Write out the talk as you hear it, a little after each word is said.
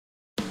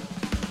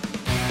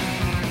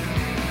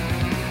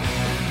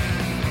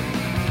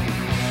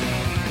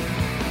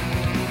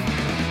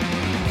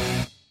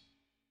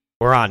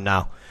We're on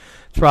now.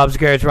 It's Rob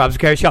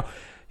Zicari Show.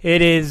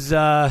 It is,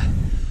 I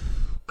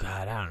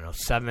don't know,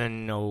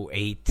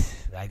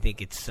 7:08. I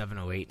think it's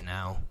 7:08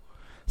 now.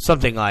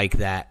 Something like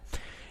that.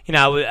 You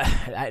know,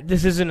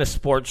 this isn't a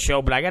sports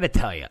show, but I got to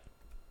tell you,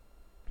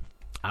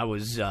 I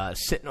was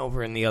sitting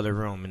over in the other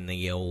room in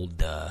the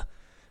old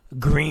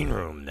green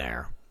room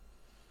there,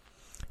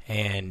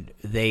 and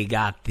they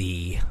got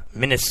the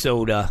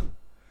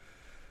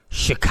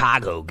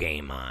Minnesota-Chicago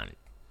game on.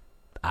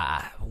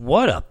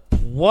 What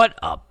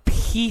a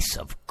piece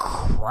of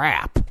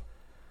crap.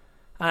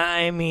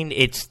 I mean,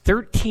 it's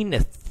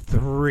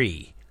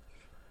 13-3.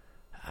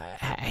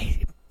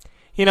 I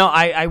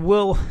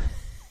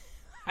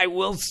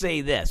will say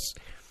this.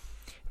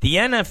 The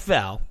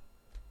NFL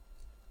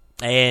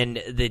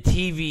and the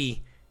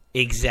TV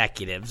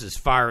executives, as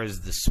far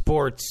as the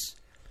sports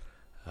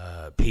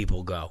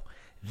people go,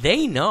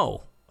 they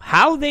know.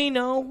 How they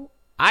know,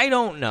 I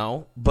don't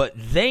know, but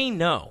they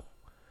know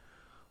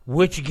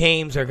which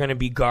games are going to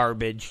be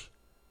garbage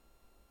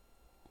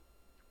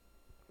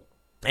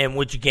and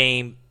which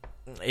game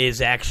is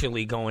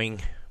actually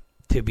going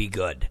to be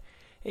good.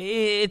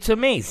 It's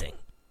amazing.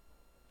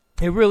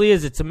 It really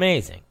is. It's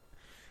amazing.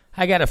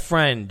 I got a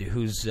friend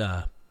who's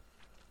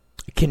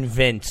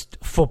convinced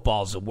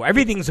football's a work.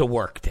 Everything's a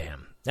work to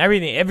him.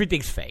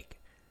 Everything's fake.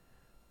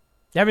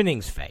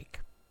 Everything's fake.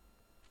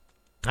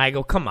 I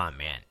go, come on,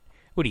 man.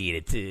 What do you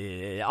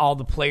eat? All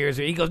the players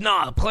are. He goes,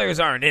 no, the players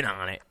aren't in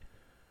on it.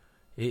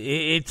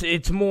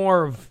 It's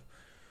more of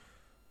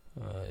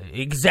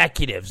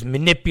executives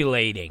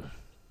manipulating.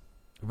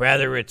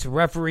 Whether it's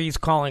referees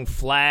calling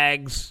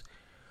flags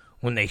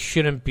when they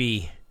shouldn't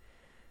be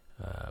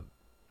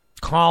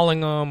calling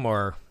them,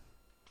 or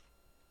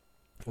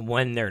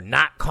when they're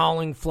not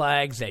calling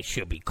flags that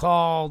should be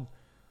called.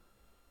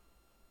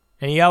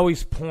 And he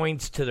always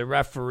points to the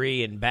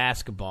referee in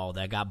basketball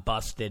that got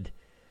busted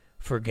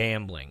for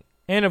gambling.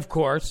 And, of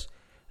course,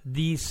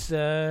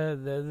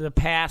 the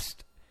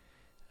past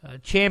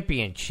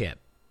championship,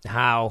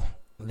 how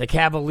the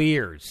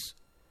Cavaliers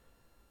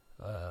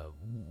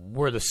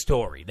were the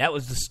story. That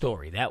was the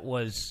story. That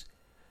was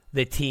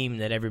the team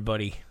that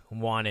everybody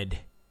wanted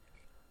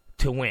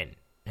to win.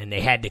 And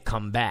they had to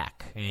come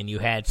back. And you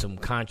had some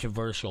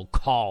controversial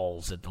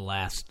calls at the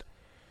last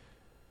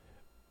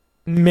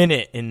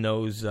minute in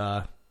those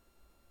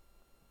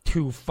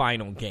two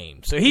final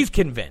games. So he's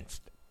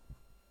convinced.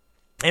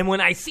 And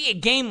when I see a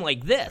game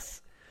like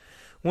this,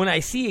 when I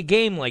see a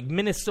game like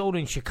Minnesota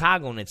and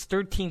Chicago, and it's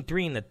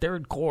 13-3 in the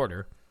third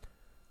quarter,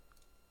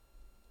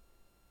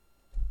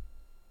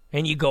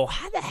 and you go,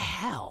 how the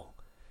hell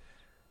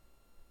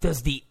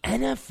does the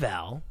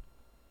NFL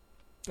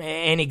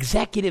and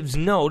executives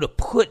know to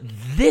put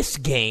this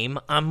game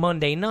on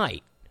Monday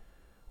night,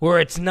 where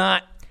it's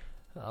not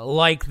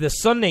like the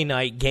Sunday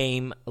night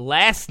game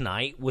last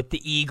night with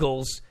the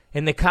Eagles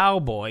and the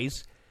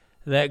Cowboys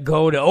that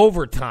go to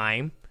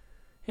overtime,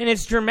 and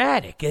it's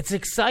dramatic. It's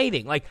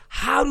exciting. Like,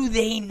 how do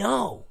they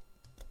know?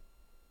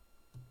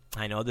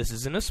 I know this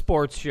isn't a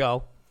sports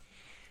show,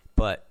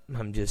 but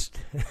I'm just...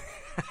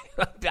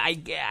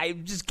 I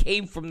just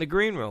came from the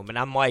green room, and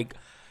I'm like,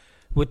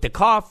 with the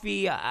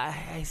coffee,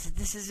 I said,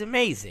 this is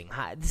amazing.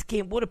 This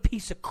game, what a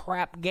piece of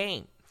crap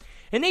game.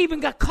 And they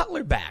even got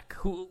Cutler back.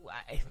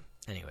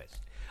 Anyways.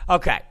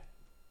 Okay.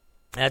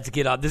 Let's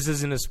get off. This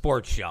isn't a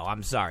sports show.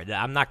 I'm sorry.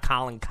 I'm not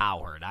Colin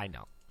Cowherd. I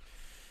know.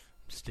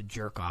 I'm just a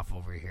jerk off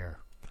over here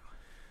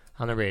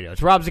on the radio.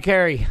 It's Rob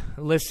Zicari.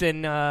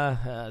 Listen,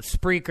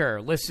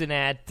 Spreaker. Listen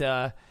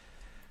at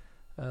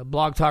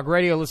Blog Talk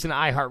Radio. Listen to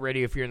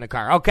iHeartRadio if you're in the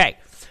car. Okay.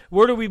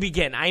 Where do we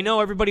begin? I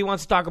know everybody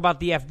wants to talk about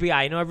the FBI.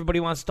 I know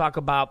everybody wants to talk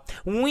about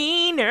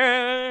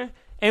Wiener.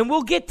 And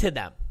we'll get to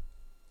them.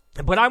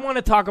 But I want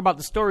to talk about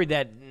the story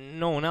that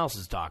no one else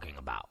is talking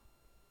about.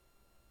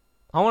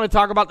 I want to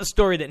talk about the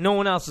story that no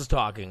one else is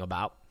talking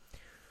about.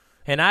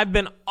 And I've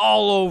been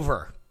all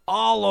over.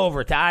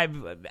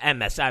 I've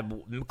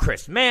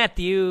Chris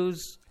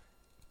Matthews,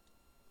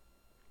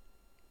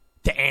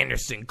 to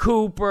Anderson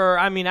Cooper.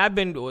 I mean, I've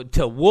been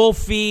to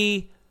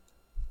Wolfie.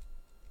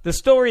 The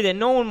story that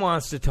no one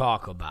wants to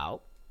talk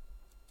about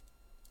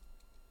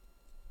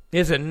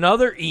is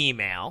another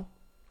email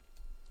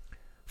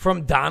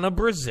from Donna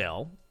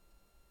Brazile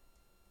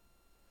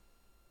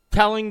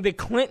telling the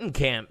Clinton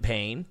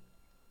campaign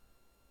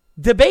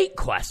debate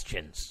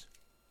questions.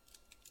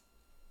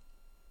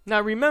 Now,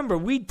 remember,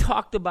 we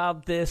talked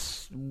about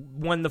this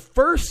when the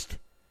first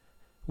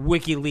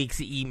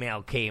WikiLeaks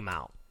email came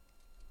out.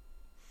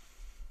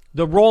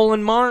 The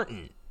Roland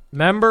Martin.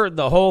 Remember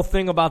the whole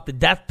thing about the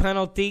death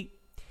penalty?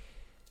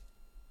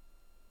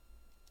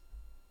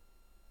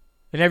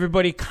 And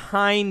everybody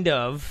kind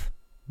of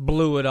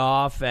blew it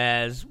off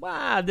as,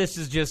 wow, this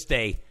is just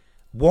a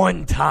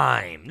one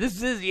time.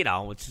 This is,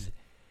 it's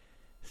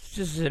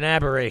just an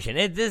aberration.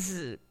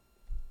 And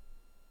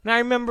I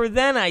remember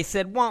then I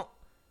said, well,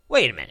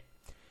 wait a minute.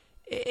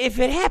 If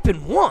it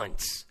happened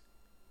once,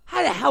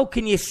 how the hell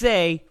can you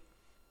say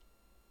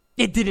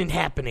it didn't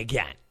happen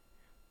again?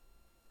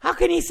 How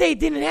can he say it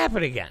didn't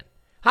happen again?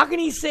 How can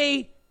he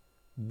say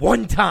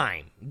one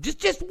time?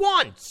 Just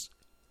once.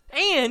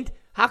 And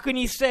how can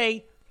you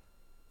say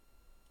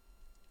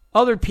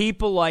other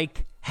people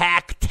like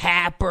Hack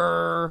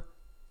Tapper,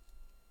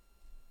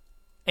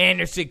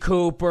 Anderson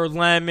Cooper,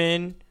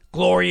 Lemon,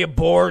 Gloria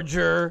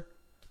Borger,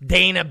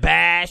 Dana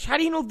Bash, how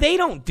do you know they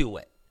don't do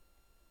it?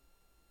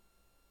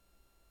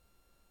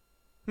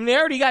 I mean, they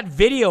already got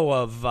video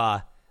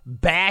of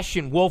Bash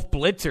and Wolf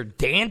Blitzer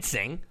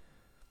dancing.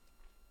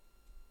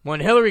 When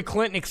Hillary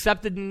Clinton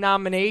accepted the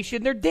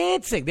nomination, they're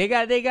dancing. They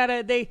got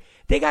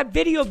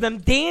video of them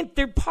dance.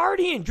 They're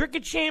partying,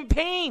 drinking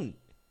champagne.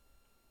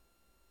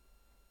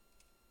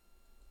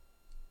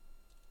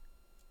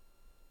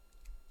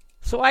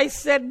 So I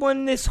said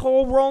when this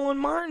whole Roland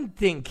Martin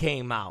thing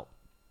came out,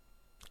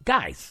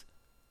 guys,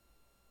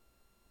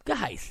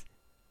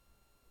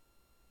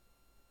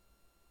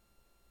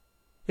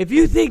 if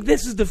you think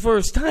this is the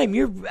first time,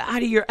 you're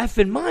out of your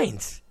effing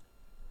minds.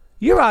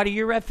 You're out of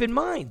your effing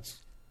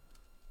minds.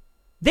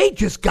 They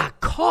just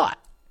got caught.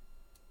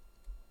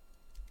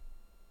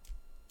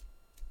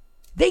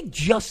 They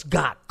just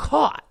got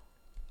caught.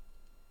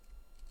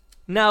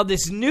 Now,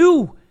 this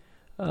new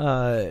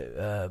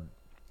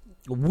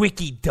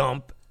wiki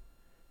dump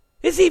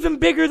is even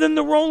bigger than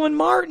the Roland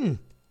Martin.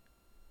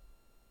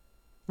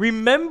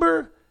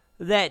 Remember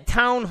that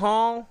town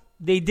hall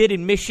they did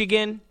in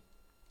Michigan?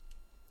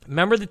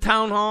 Remember the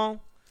town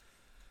hall?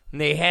 And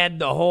they had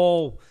the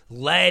whole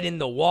lead in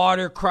the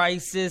water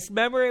crisis.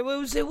 Remember, it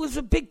was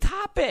a big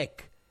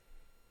topic.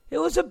 It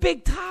was a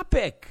big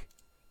topic.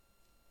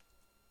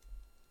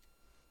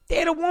 They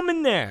had a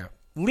woman there,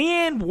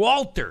 Leanne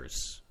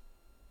Walters,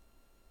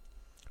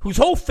 whose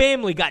whole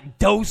family got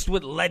dosed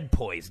with lead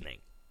poisoning.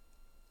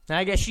 And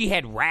I guess she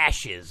had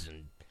rashes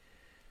and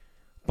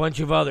a bunch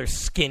of other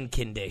skin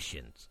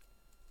conditions.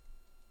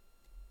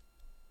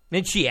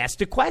 Then she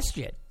asked a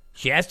question.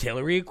 She asked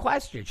Hillary a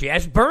question. She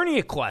asked Bernie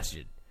a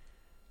question.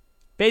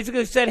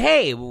 Basically said,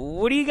 hey,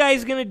 what are you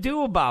guys going to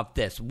do about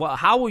this? Well,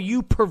 how will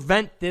you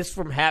prevent this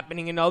from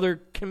happening in other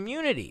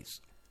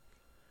communities?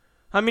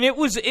 I mean, it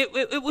was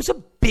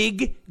a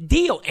big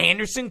deal.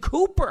 Anderson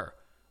Cooper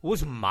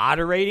was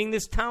moderating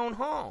this town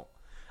hall.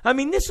 I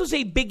mean, this was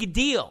a big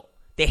deal.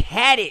 They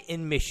had it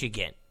in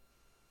Michigan.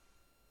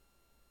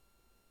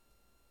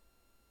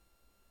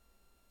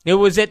 It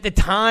was at the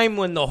time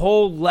when the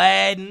whole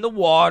lead in the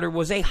water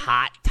was a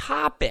hot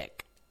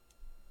topic.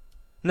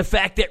 And the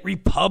fact that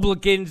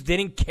Republicans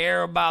didn't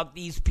care about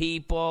these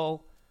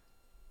people.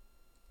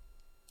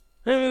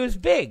 I mean, it was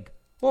big.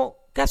 Well,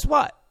 guess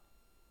what?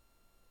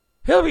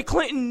 Hillary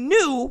Clinton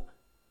knew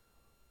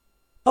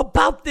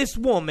about this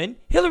woman.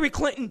 Hillary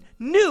Clinton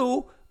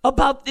knew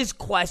about this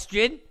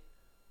question.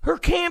 Her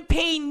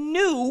campaign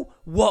knew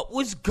what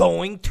was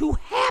going to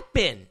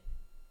happen.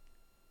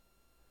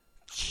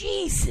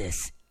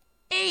 Jesus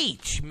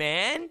H,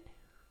 man.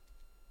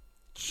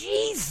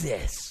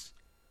 Jesus.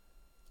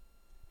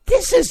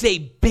 This is a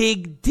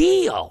big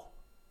deal.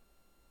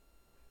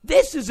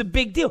 This is a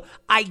big deal.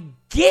 I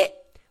get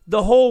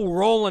the whole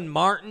Roland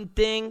Martin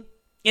thing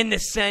in the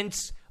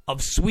sense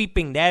of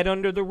sweeping that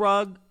under the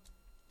rug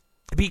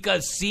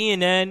because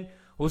CNN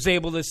was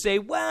able to say,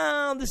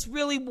 well, this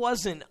really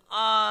wasn't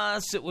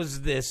us. It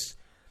was this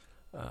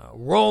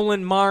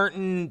Roland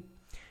Martin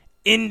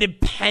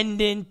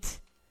independent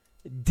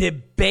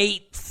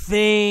debate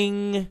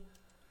thing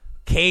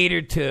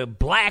catered to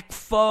black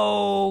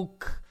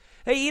folk.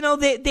 You know,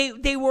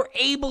 they were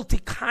able to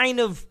kind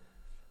of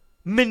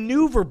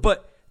maneuver,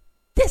 but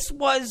this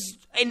was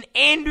an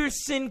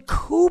Anderson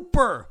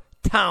Cooper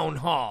town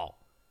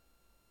hall.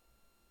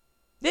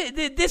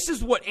 This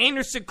is what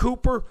Anderson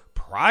Cooper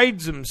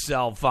prides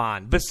himself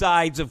on,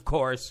 besides, of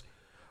course,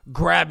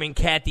 grabbing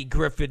Kathy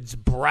Griffin's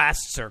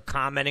breasts or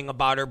commenting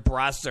about her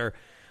breasts or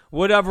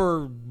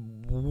whatever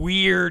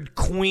weird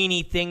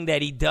Queenie thing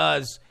that he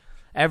does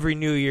every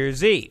New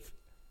Year's Eve.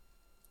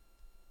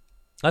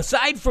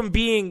 Aside from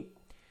being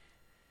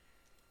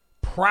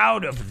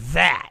proud of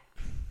that,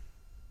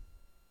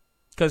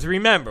 because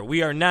remember,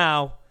 we are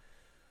now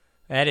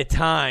at a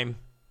time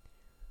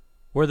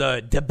where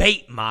the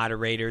debate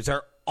moderators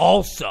are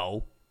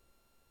also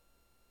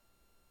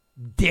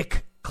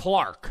Dick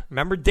Clark.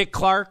 Remember Dick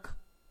Clark?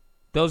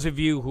 Those of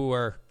you who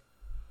are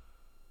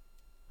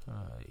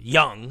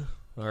young,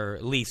 or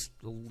at least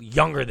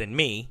younger than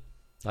me,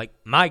 like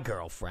my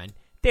girlfriend,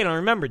 they don't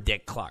remember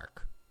Dick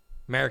Clark.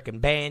 American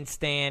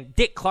Bandstand.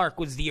 Dick Clark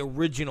was the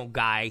original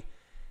guy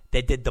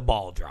that did the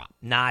ball drop.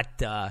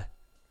 Not,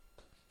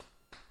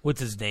 what's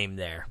his name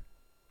there?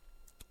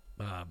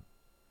 What's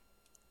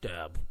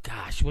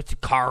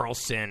it?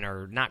 Carlson,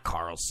 or not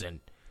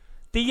Carlson.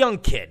 The young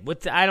kid.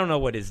 I don't know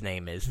what his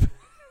name is.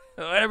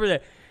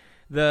 Whatever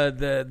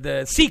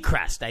the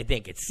Seacrest, I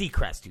think it's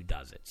Seacrest who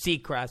does it.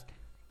 Seacrest.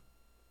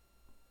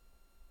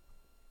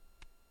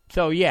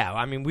 So, yeah,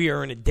 I mean, we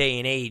are in a day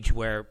and age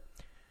where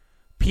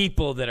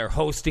people that are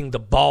hosting the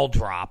ball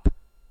drop,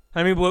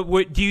 I mean,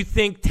 what do you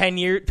think 10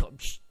 years,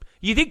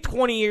 you think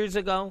 20 years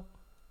ago?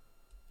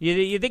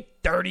 You think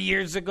 30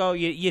 years ago?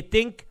 You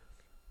think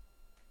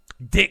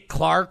Dick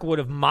Clark would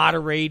have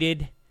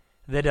moderated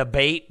the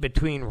debate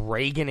between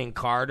Reagan and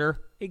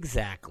Carter?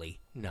 Exactly,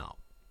 no.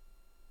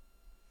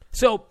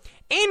 So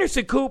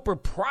Anderson Cooper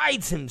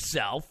prides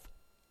himself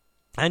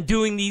on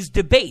doing these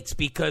debates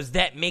because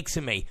that makes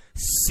him a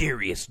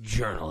serious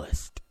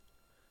journalist.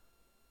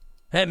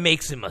 That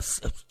makes him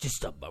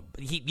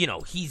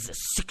he's a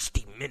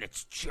 60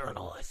 Minutes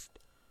journalist.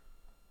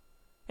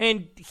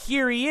 And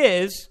here he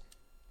is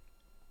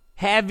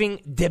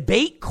having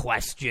debate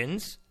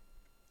questions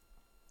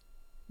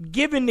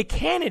given to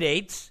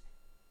candidates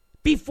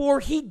before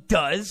he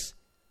does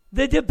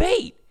the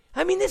debate.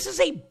 I mean, this is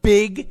a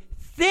big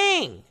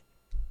thing.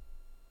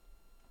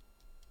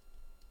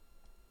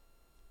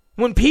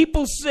 When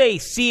people say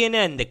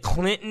CNN, the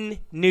Clinton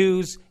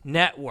News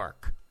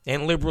Network,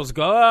 and liberals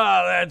go,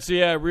 oh, that's,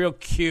 real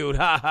cute,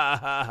 ha, ha,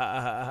 ha,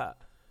 ha, ha.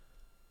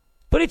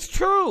 But it's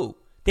true.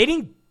 They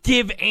didn't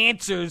give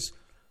answers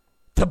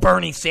to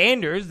Bernie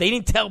Sanders. They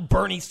didn't tell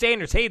Bernie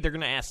Sanders, hey, they're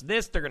going to ask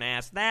this, they're going to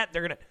ask that,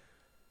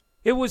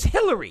 It was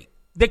Hillary,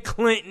 the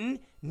Clinton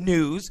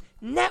News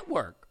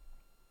Network.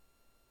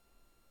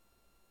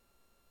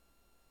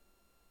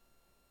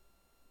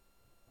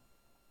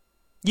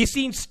 You've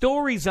seen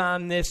stories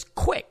on this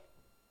quick.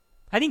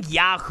 I think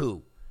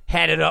Yahoo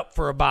had it up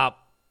for about,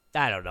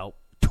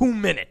 2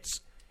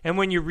 minutes. And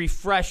when you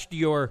refreshed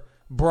your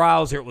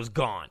browser, it was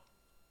gone.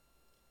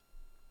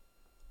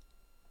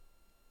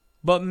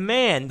 But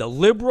man, the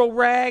liberal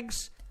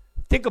rags,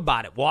 think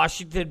about it.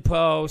 Washington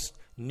Post,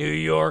 New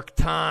York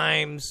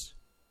Times,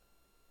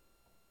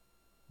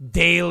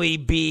 Daily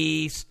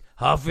Beast,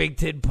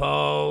 Huffington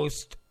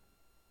Post.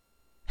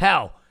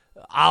 Hell,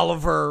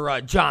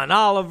 John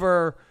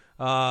Oliver.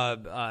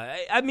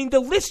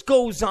 The list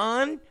goes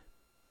on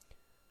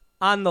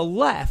the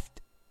left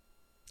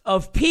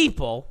of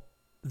people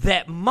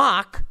that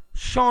mock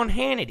Sean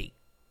Hannity.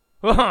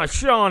 Oh,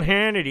 Sean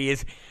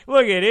Hannity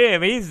look at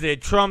him. He's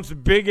Trump's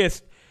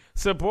biggest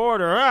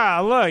supporter.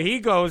 Look, he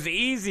goes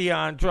easy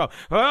on Trump.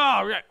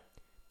 Oh,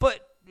 but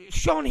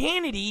Sean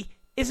Hannity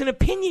is an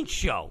opinion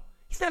show.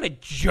 He's not a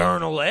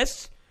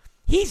journalist.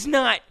 He's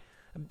not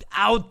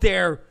out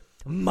there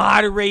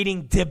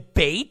moderating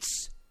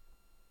debates.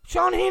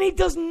 Sean Hannity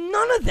does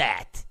none of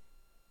that.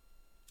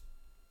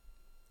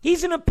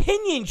 He's an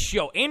opinion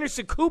show.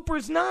 Anderson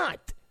Cooper's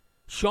not.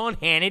 Sean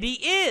Hannity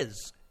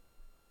is.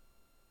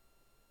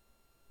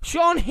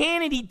 Sean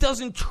Hannity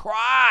doesn't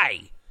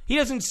try. He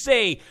doesn't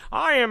say,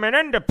 I am an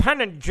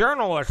independent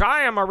journalist.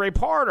 I am a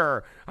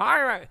reporter.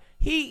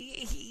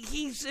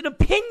 He's an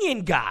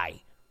opinion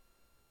guy.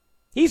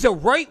 He's a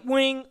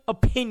right-wing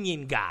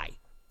opinion guy.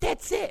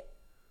 That's it.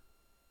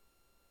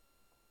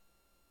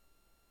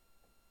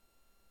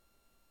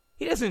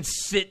 He doesn't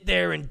sit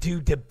there and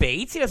do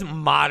debates. He doesn't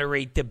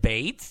moderate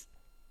debates.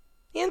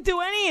 He doesn't do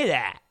any of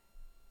that.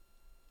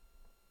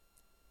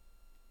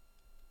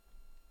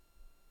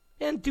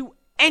 He doesn't do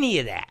any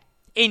of that.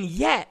 And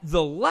yet,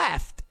 the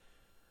left,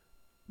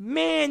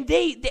 man,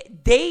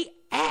 they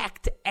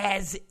act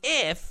as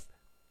if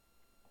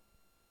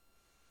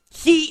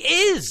he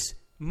is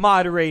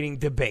moderating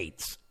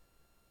debates.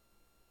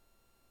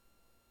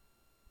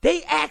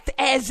 They act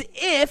as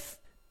if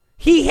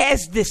he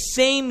has the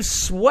same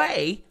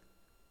sway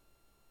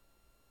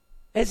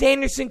as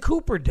Anderson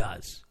Cooper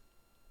does.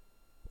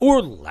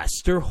 Or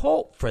Lester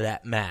Holt, for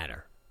that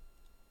matter.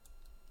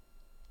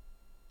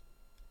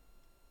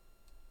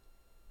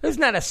 There's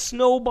not a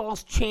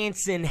snowball's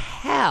chance in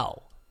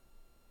hell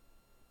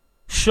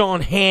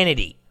Sean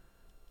Hannity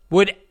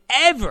would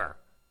ever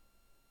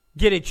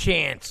get a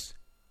chance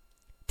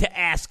to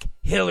ask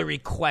Hillary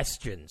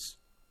questions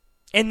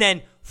and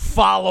then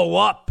follow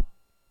up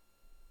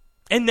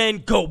and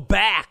then go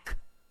back.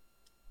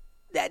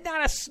 That's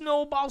not a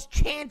snowball's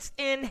chance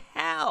in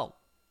hell.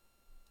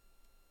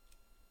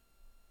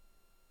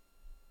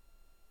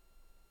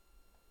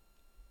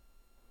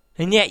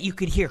 And yet you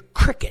could hear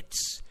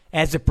crickets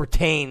as it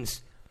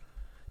pertains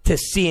to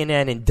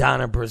CNN and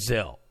Donna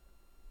Brazile.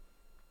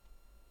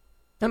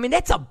 I mean,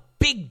 that's a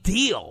big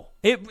deal.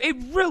 It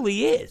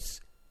really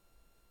is.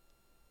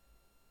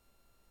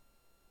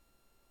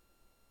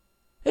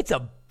 It's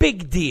a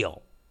big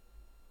deal.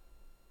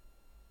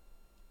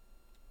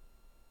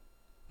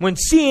 When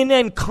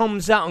CNN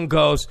comes out and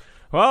goes,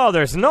 well,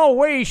 there's no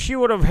way she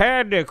would have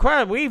had the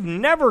question. We've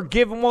never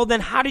given. Well,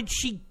 then how did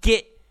she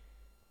get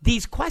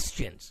these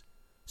questions?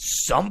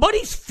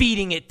 Somebody's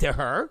feeding it to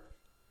her.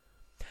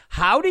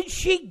 How did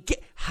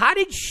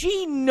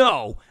she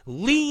know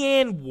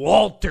Leanne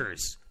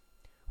Walters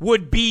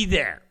would be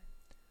there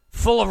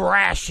full of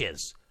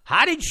rashes?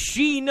 How did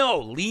she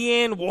know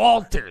Leanne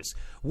Walters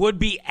would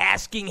be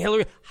asking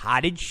Hillary? How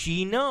did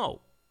she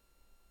know?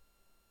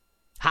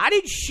 How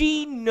did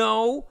she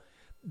know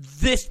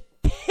this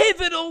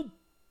pivotal?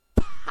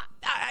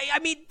 I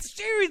mean,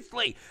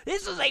 seriously,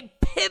 this is a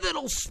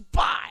pivotal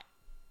spot.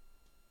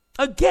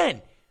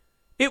 Again,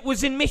 it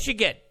was in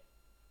Michigan.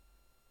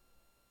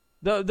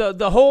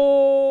 The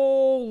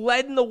whole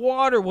lead in the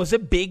water was a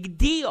big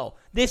deal.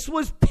 This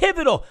was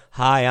pivotal.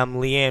 Hi, I'm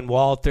Leanne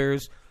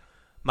Walters.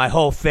 My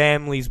whole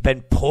family's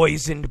been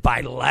poisoned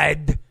by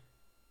lead.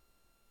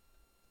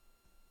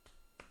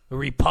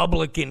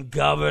 Republican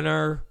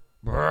governor.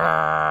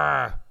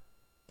 Brr.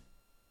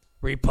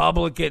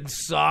 Republicans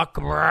suck.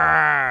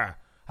 Brr.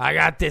 I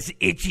got this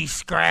itchy,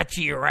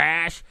 scratchy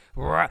rash.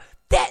 Brr.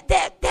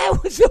 That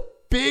was a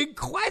big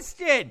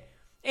question.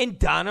 And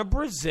Donna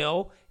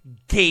Brazile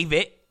gave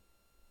it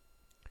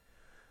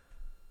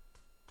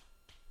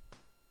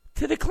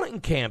to the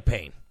Clinton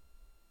campaign.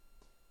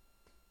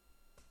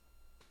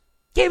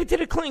 Gave it to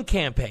the Clinton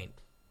campaign.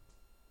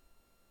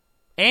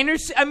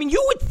 Anderson, I mean,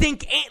 you would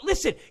think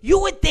Anderson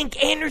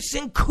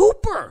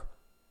Cooper.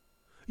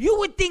 You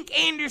would think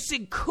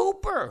Anderson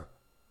Cooper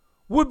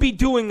would be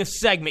doing a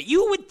segment.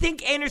 You would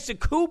think Anderson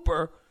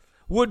Cooper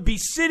would be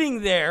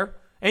sitting there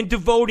and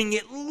devoting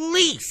at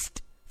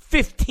least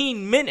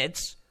 15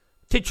 minutes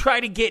to try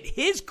to get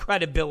his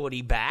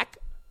credibility back.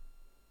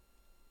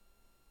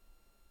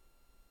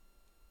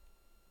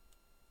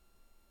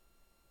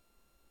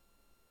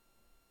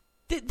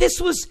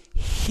 This was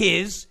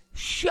his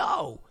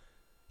show.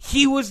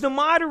 He was the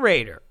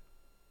moderator.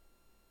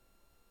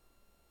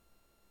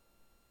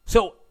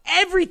 So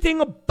everything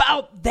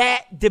about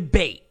that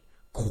debate,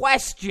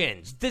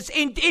 questions,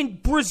 and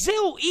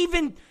Brazile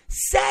even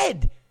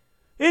said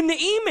in the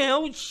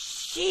email,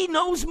 she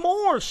knows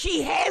more.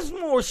 She has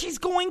more. She's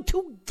going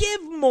to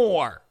give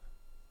more.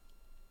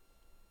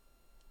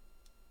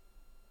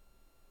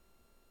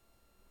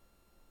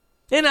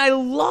 And I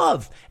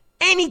love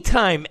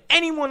anytime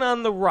anyone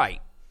on the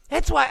right,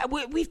 that's why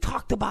we've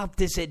talked about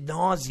this ad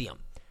nauseum.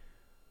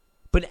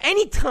 But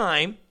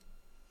anytime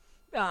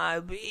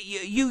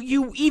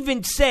you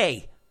even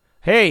say,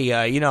 hey,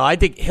 I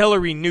think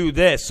Hillary knew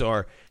this,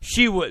 or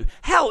she would.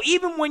 Hell,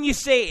 even when you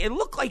say it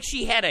looked like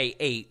she had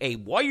a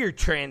wire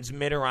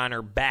transmitter on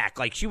her back,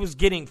 like she was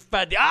getting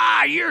fed.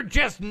 You're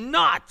just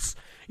nuts.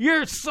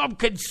 You're some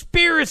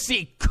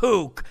conspiracy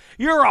kook.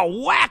 You're a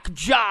whack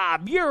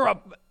job. You're a.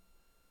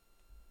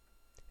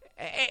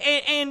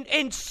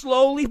 And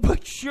slowly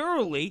but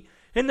surely,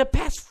 in the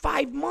past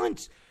 5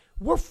 months,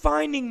 we're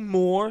finding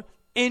more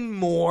and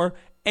more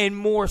and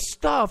more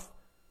stuff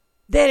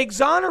that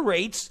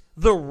exonerates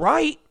the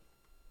right.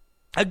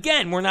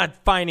 Again, we're not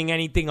finding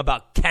anything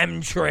about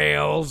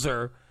chemtrails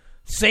or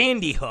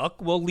Sandy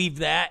Hook. We'll leave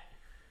that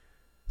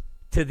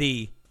to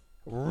the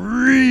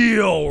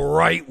real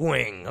right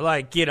wing,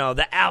 like,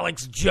 the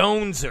Alex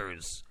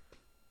Jonesers.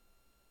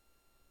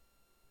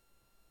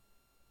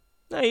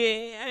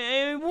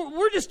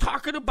 We're just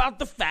talking about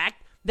the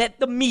fact that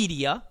the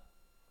media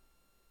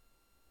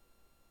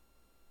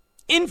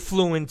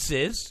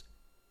influences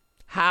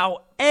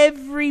how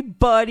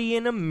everybody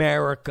in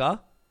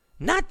America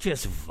not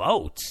just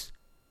votes,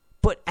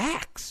 but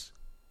acts.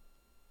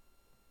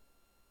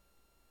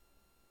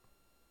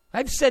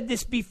 I've said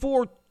this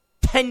before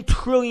 10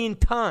 trillion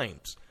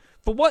times.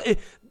 But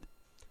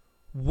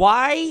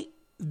why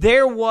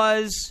there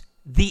was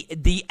the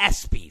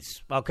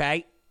ESPYs,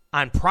 okay,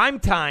 on prime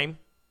time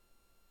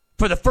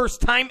for the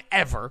first time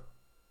ever,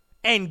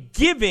 and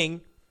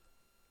giving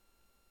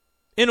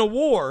an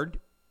award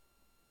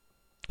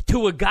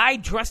to a guy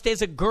dressed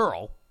as a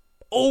girl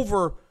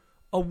over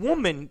a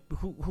woman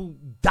who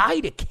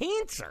died of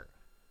cancer,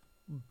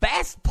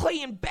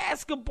 playing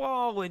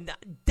basketball and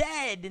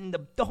dead, and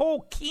the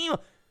whole chemo,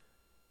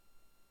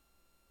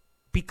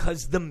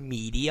 because the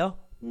media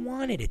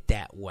wanted it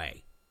that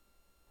way.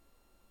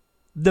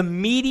 The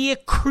media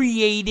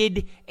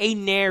created a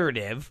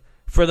narrative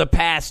for the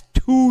past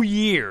 2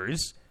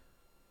 years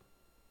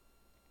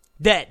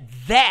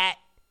that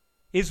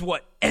is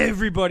what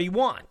everybody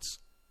wants.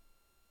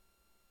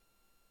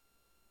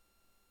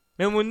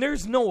 And when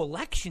there's no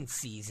election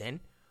season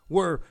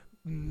where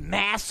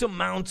mass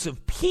amounts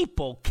of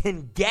people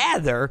can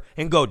gather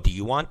and go, do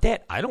you want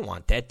that? I don't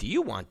want that. Do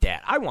you want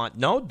that?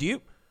 Do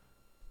you?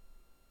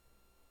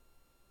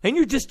 And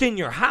you're just in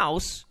your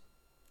house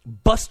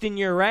busting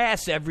your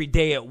ass every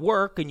day at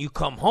work, and you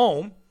come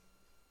home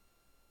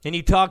and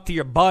you talk to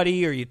your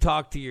buddy, or you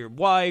talk to your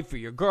wife or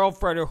your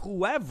girlfriend or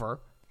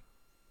whoever.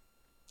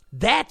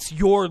 That's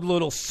your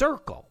little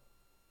circle.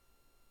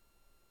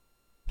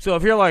 So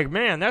if you're like,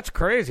 man, that's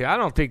crazy, I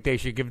don't think they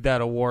should give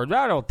that award.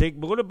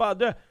 What about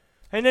that?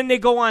 And then they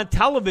go on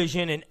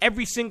television and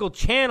every single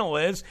channel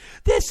is,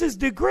 this is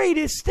the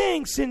greatest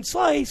thing since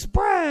sliced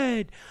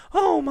bread.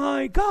 Oh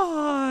my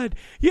God.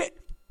 Yeah.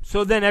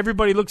 So then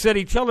everybody looks at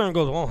each other and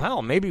goes, oh,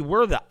 hell, maybe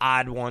we're the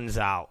odd ones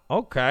out.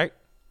 Okay.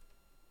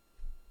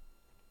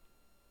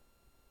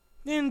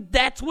 And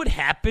that's what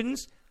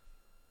happens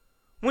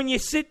when you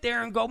sit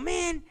there and go,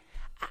 man,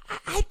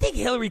 I think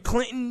Hillary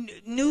Clinton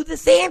knew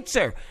this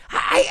answer.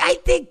 I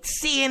think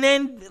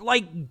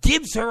CNN,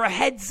 gives her a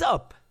heads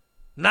up.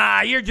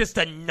 Nah, you're just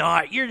a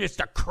nut. You're just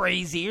a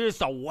crazy. You're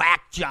just a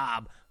whack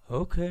job.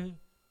 Okay.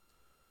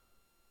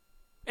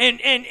 And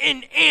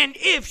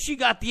if she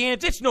got the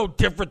answer, it's no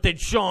different than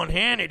Sean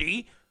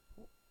Hannity.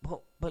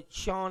 But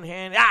Sean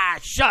Hannity,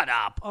 shut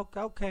up.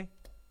 Okay.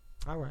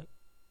 All right.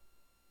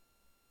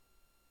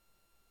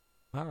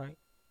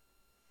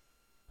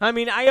 I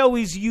mean, I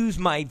always use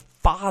my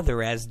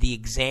father as the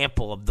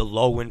example of the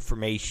low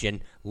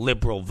information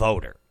liberal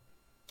voter.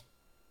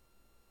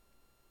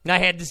 And I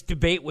had this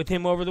debate with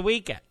him over the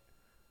weekend.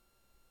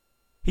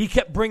 He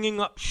kept bringing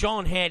up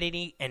Sean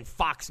Hannity and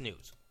Fox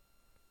News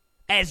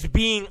as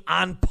being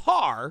on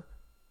par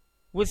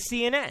with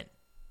CNN.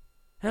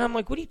 And I'm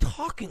like, what are you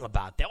talking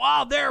about?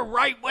 Well, they're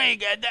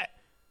right-wing.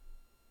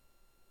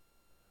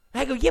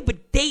 I go, yeah,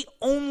 but they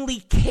only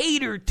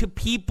cater to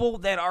people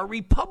that are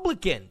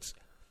Republicans.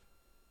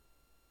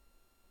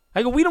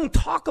 I go, we don't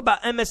talk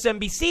about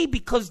MSNBC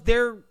because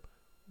they're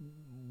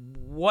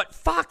what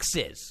Fox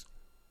is.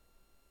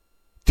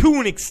 To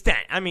an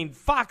extent. I mean,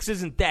 Fox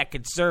isn't that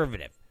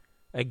conservative.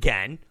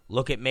 Again,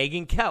 look at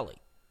Megyn Kelly.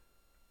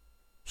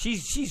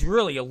 She's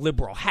really a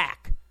liberal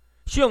hack.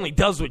 She only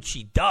does what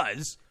she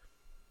does,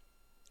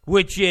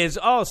 which is,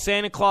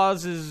 Santa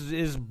Claus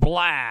is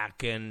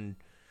black and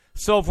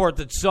so forth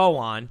and so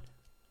on,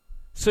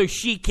 so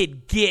she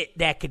could get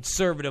that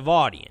conservative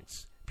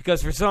audience.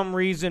 Because for some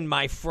reason,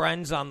 my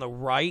friends on the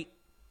right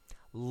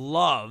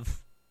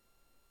love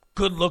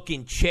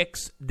good-looking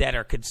chicks that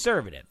are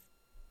conservative.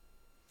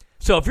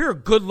 So if you're a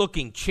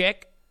good-looking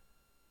chick,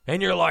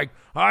 and you're like,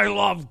 I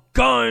love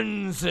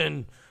guns,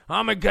 and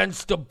I'm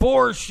against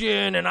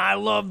abortion, and I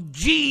love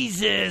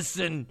Jesus,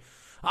 and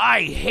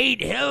I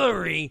hate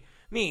Hillary,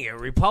 me, a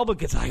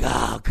Republican's like,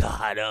 oh,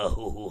 God,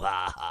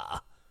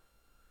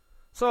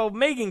 So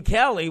Megyn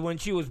Kelly, when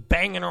she was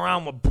banging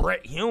around with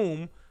Brett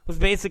Hume, was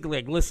basically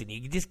like, listen,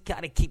 you just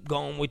got to keep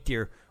going with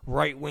your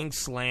right-wing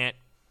slant.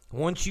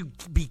 Once you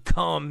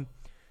become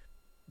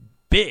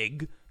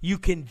big, you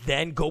can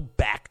then go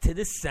back to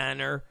the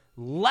center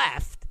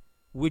left,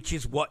 which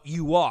is what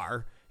you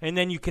are, and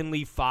then you can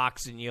leave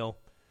Fox and you'll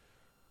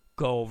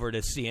go over to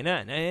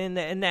CNN,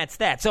 and that's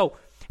that. So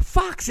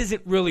Fox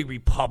isn't really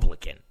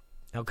Republican,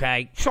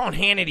 okay? Sean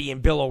Hannity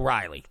and Bill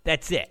O'Reilly,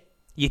 that's it.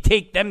 You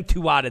take them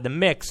two out of the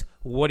mix,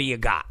 what do you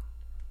got?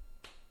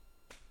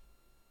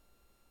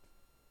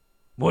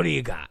 What do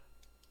you got?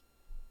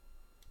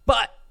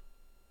 But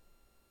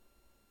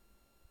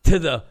to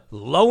the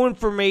low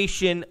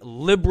information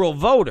liberal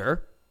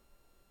voter,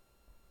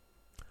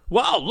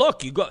 well,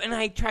 look, you go, and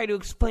I try to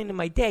explain to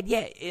my dad,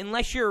 yeah,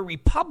 unless you're a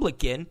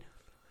Republican,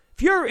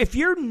 if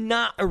you're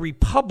not a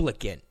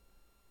Republican,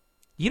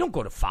 you don't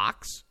go to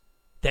Fox.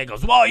 Dad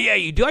goes, well, yeah,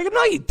 you do. I go,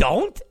 no, you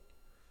don't.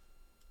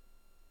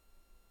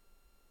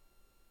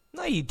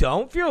 No, you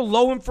don't. If you're a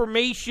low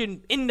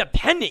information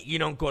independent, you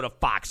don't go to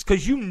Fox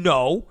because you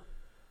know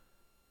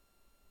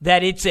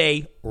that it's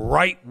a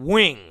right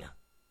wing,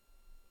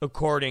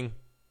 according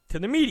to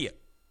the media.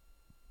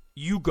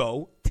 You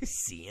go to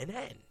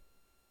CNN.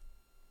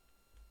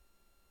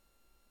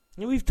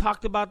 And we've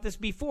talked about this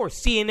before.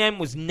 CNN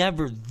was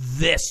never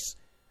this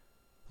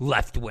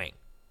left wing.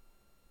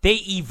 They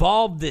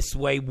evolved this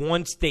way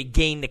once they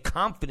gained the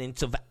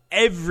confidence of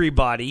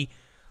everybody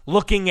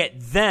looking at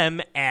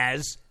them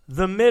as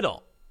the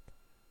middle.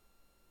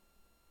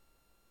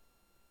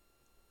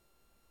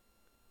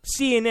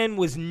 CNN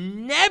was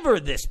never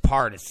this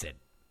partisan.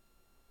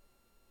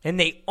 And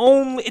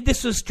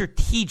this was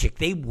strategic.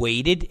 They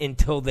waited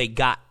until they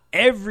got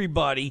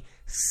everybody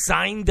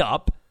signed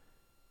up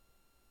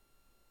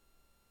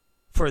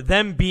for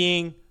them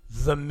being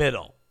the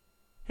middle.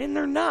 And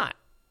they're not.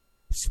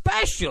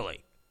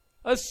 Especially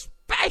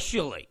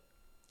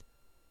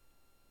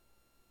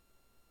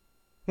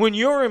when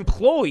your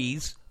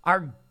employees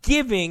are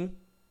giving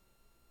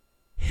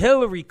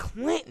Hillary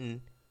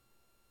Clinton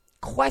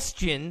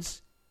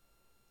questions,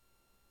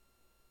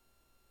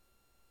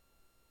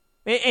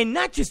 and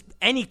not just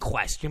any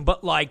question,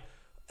 but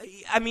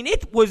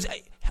it was,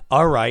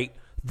 all right,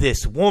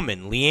 this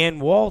woman, Leanne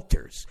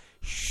Walters,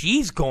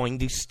 she's going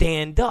to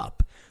stand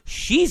up.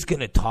 She's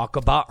going to talk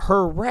about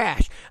her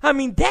rash. I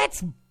mean,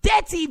 that's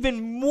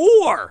even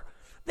more.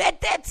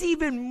 That's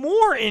even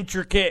more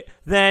intricate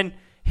than,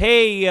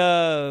 hey,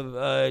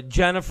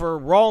 Jennifer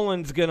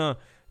Rowland's going to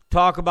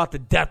talk about the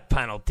death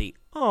penalty.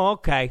 Oh,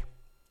 okay.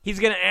 He's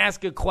going to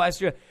ask a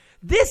question.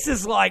 This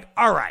is like,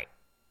 all right,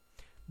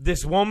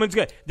 this woman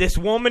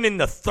in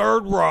the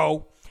third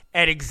row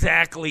at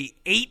exactly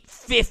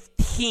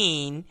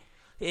 8:15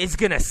 is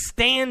going to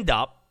stand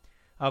up.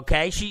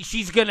 Okay,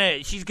 she's gonna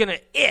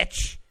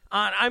itch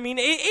on. I mean,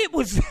 it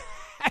was.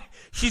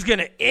 She's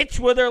gonna itch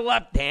with her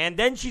left hand,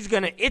 then she's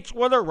gonna itch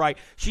with her right.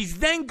 She's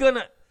then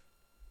gonna.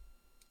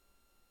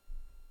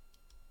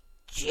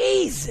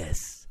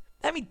 Jesus,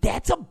 I mean,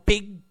 that's a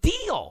big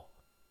deal.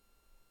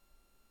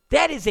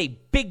 That is a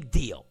big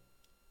deal.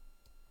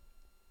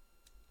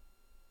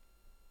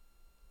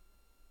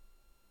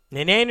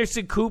 And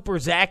Anderson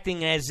Cooper's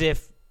acting as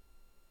if,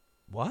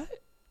 what?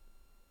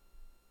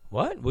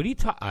 What are you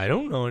talking? I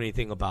don't know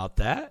anything about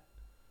that.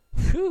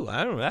 Phew,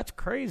 I don't know. That's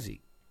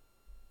crazy.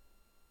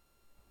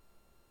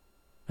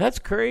 That's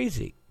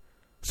crazy.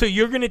 So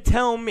you're going to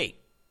tell me.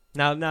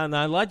 Now,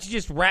 let's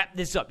just wrap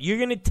this up. You're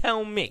going to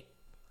tell me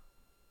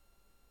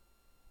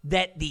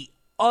that the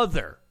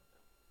other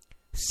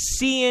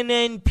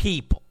CNN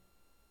people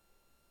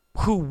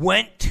who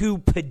went to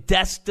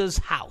Podesta's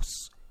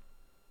house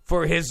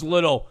for his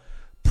little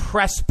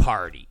press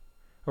party,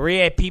 where he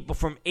had people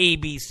from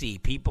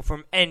ABC, people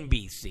from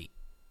NBC,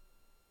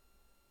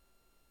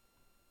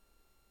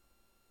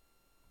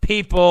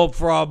 people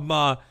from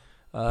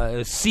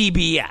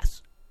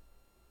CBS.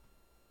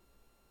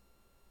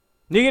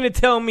 You're going to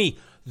tell me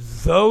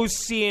those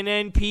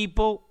CNN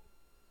people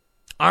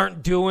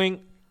aren't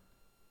doing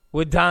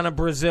what Donna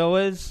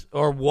Brazile is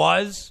or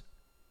was?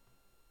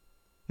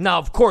 Now,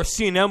 of course,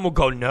 CNN will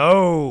go,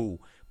 no.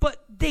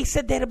 But they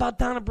said that about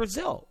Donna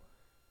Brazile.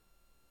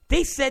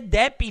 They said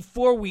that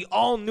before we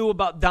all knew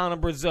about Donna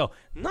Brazile.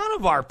 None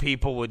of our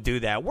people would do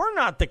that. We're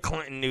not the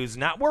Clinton News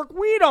Network.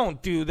 We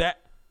don't do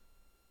that.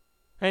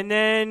 And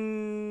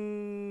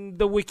then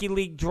the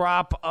WikiLeaks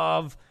drop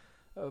of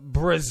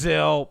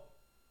Brazile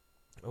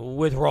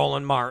with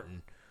Roland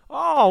Martin.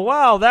 Oh,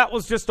 well, that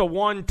was just a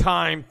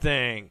one-time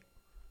thing.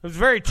 It was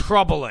very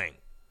troubling.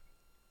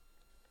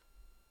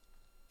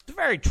 It's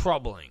very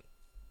troubling.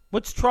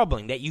 What's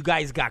troubling? That you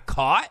guys got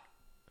caught?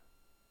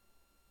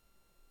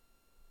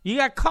 You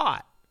got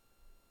caught.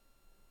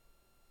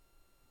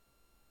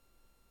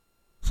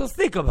 So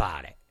think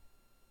about it.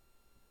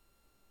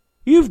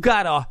 You've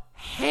got a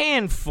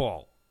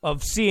handful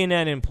of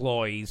CNN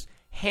employees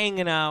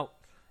hanging out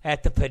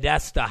at the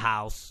Podesta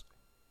house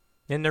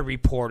in the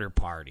reporter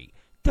party.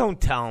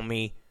 Don't tell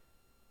me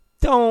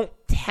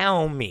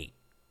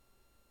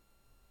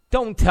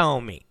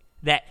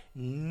that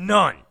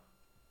not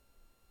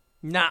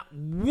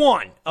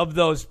one of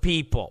those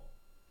people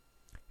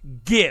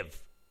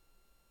give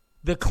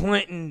the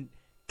Clinton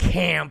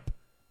camp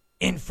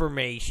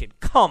information.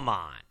 Come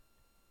on.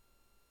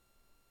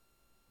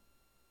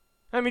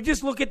 I mean,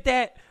 just look at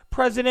that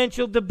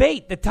presidential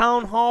debate, the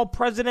town hall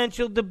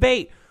presidential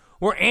debate,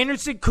 where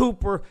Anderson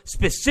Cooper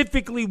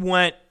specifically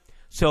went,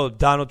 so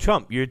Donald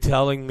Trump, you're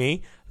telling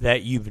me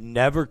that you've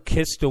never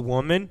kissed a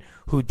woman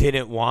who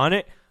didn't want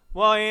it?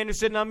 Well,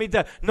 Anderson, I mean,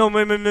 no,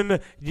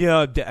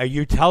 are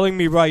you telling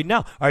me right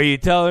now? Are you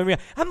telling me?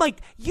 I'm like,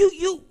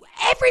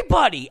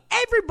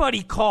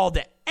 everybody called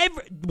it.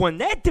 When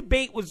that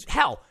debate was,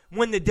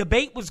 when the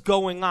debate was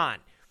going on,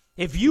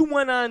 if you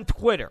went on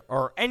Twitter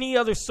or any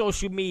other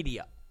social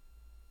media,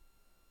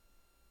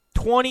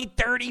 20,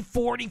 30,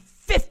 40,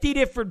 50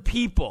 different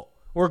people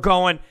were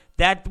going,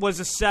 that was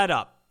a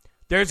setup.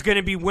 There's going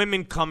to be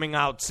women coming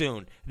out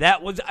soon.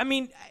 That was, I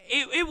mean,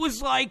 it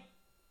was like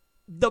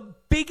the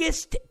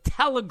biggest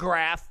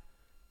telegraph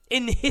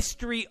in the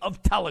history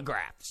of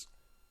telegraphs.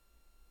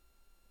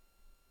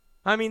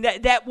 I mean,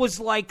 that was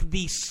like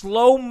the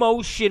slow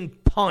motion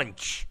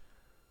punch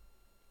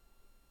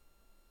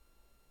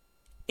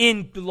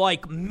in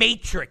like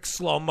Matrix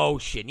slow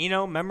motion. You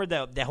know, remember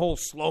the whole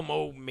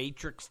slow-mo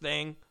Matrix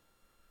thing?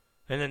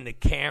 And then the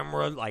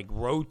camera like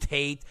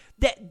rotates.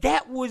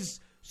 That was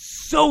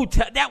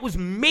that was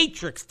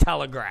Matrix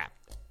telegraph.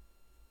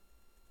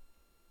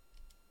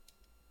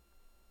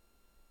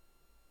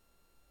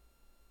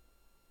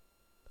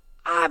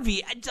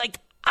 It's like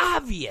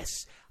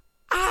obvious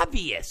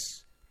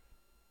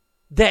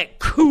that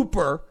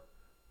Cooper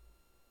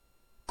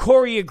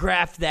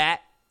choreographed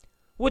that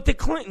with the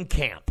Clinton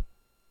camp.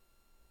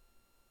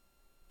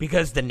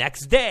 Because the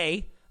next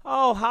day,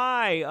 oh,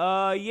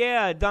 hi,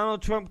 yeah,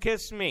 Donald Trump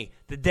kissed me.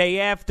 The day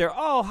after,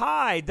 oh,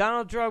 hi,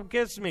 Donald Trump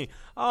kissed me.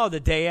 Oh, the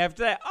day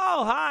after that,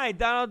 oh, hi,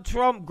 Donald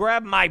Trump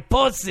grabbed my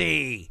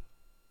pussy.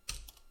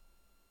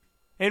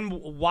 And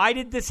why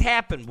did this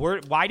happen?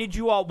 Why did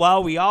you all,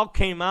 well, we all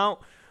came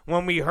out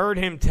when we heard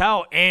him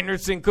tell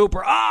Anderson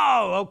Cooper,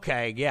 oh,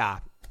 okay, yeah.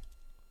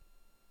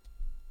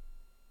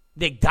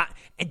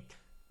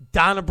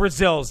 Donna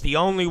Brazile's the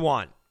only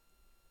one.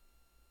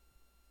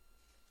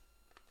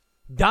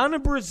 Donna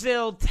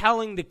Brazile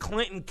telling the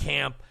Clinton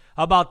camp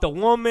about the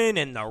woman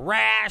and the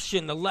rash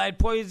and the lead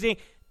poisoning,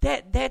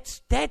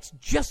 that's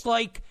just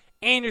like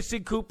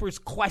Anderson Cooper's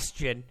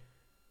question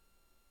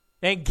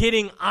and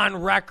getting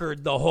on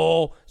record the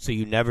whole, so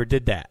you never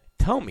did that.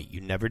 Tell me you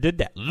never did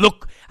that.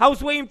 Look, I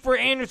was waiting for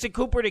Anderson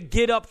Cooper to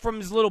get up from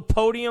his little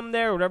podium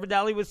there, whatever the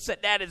hell he was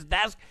sitting at his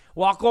desk,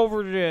 walk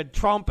over to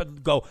Trump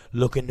and go,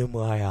 look into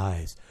my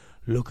eyes.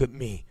 Look at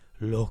me.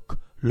 Look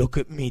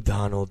at me,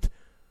 Donald.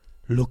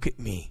 Look at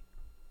me.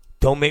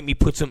 Don't make me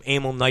put some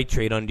amyl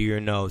nitrate under your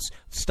nose.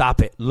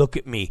 Stop it. Look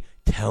at me.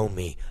 Tell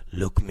me.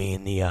 Look me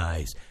in the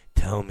eyes.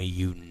 Tell me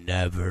you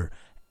never,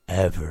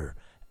 ever,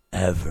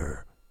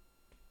 ever.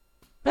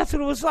 That's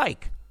what it was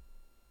like.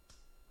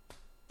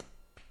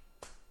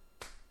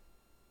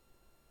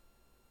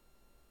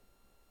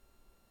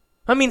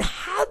 I mean,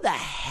 how the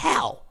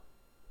hell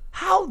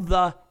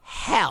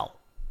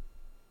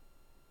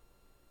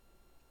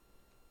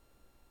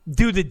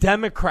do the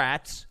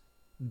Democrats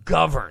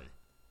govern?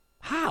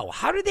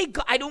 How do they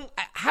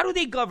how do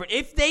they govern?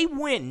 If they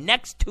win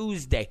next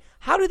Tuesday,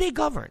 how do they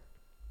govern?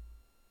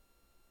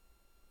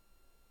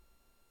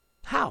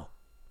 How?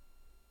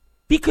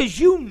 Because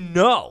you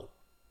know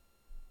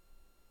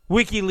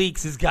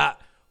WikiLeaks has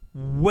got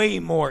way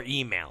more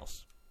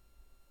emails.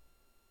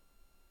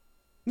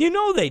 You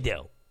know they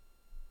do.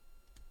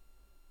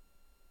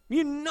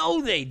 You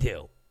know they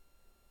do.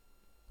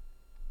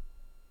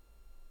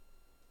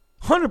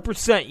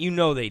 100% you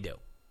know they do.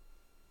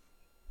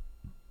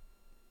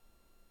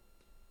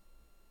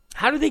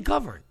 How do they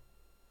govern?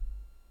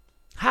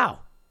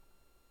 How?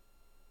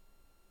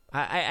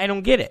 I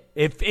don't get it.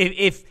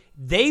 If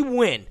they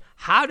win,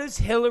 how does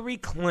Hillary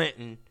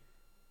Clinton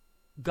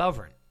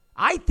govern?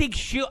 I think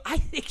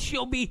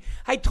she'll be.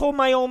 I told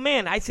my old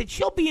man. I said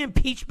she'll be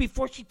impeached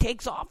before she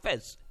takes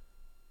office.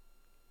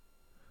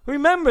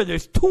 Remember,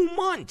 there's 2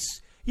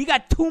 months. You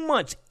got 2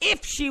 months.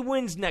 If she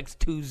wins next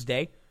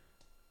Tuesday,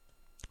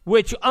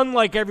 which,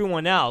 unlike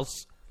everyone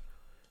else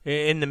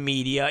in the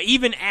media,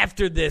 even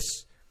after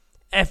this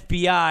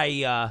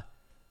FBI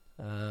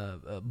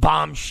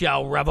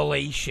bombshell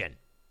revelation,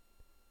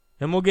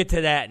 and we'll get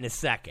to that in a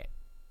second.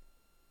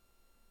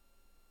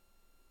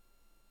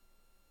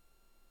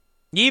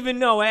 Even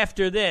though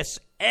after this,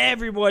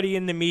 everybody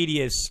in the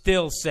media is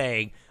still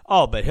saying,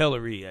 "Oh, but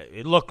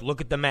Hillary,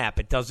 look at the map.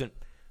 It doesn't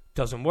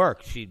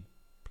work.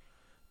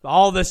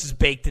 All this is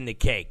baked in the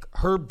cake."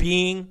 Her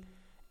being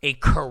a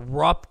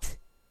corrupt,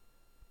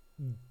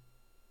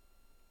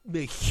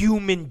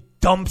 human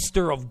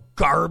dumpster of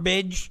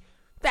garbage,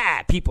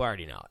 people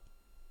already know it.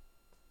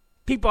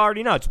 People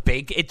already know it's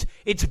baked.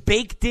 It's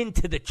baked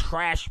into the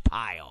trash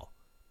pile.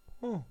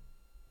 Oh,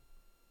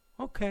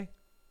 okay.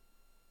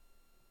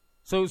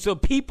 So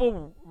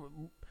people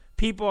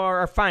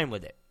are fine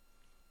with it.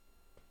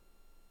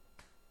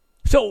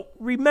 So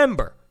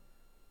remember,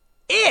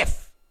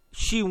 if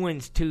she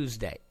wins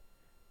Tuesday,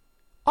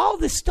 all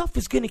this stuff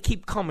is going to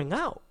keep coming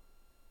out.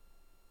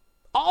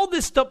 All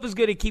this stuff is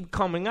going to keep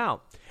coming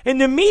out.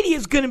 And the media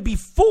is going to be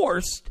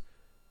forced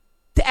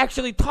to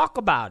actually talk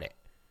about it.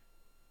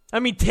 I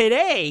mean,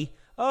 today,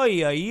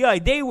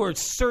 they were...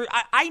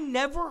 I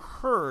never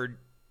heard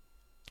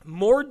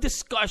more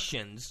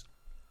discussions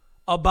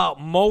about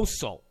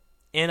Mosul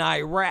in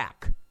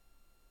Iraq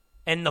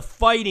and the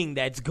fighting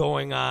that's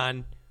going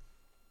on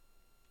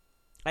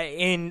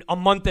in a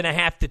month and a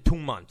half to 2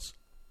 months.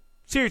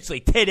 Seriously,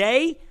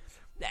 today,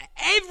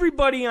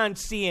 everybody on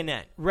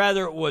CNN,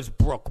 whether it was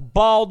Brooke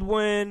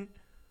Baldwin,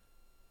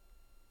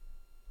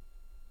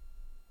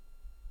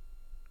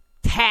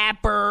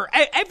 Tapper,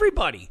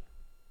 everybody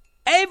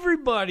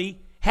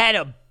had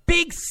a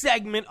big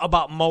segment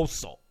about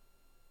Mosul.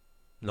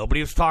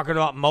 Nobody was talking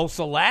about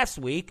Mosul last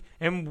week,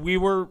 and we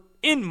were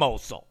in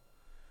Mosul.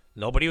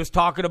 Nobody was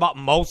talking about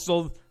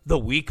Mosul the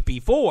week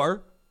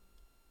before.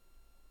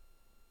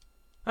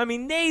 I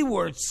mean, they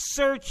were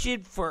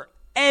searching for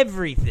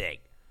everything.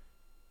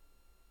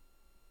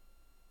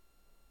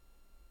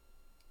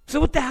 So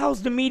what the hell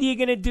is the media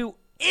going to do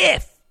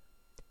if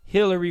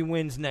Hillary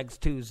wins next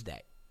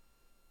Tuesday?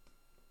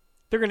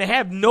 They're going to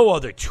have no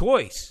other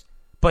choice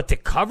but to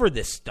cover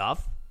this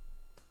stuff.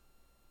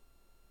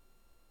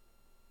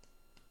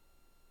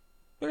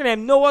 They're going to have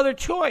no other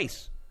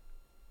choice.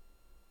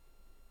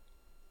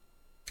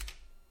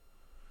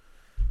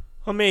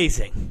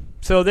 Amazing.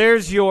 So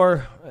there's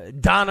your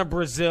Donna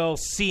Brazile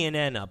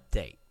CNN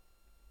update.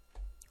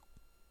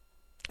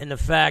 And the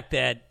fact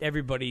that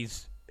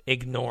everybody's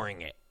ignoring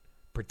it,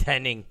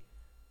 pretending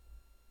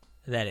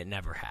that it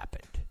never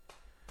happened.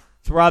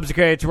 It's Rob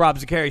Zacchari. It's Rob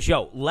Zacchari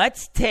Show.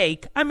 Let's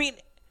take,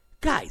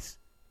 guys,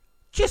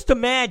 just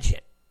imagine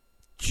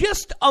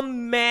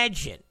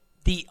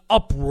the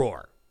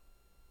uproar.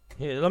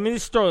 Here, let me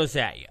just throw this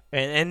at you,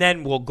 and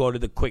then we'll go to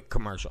the quick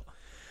commercial.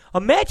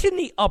 Imagine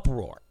the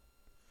uproar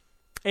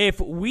if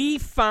we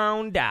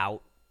found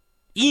out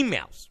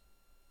emails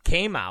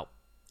came out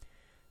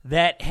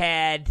that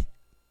had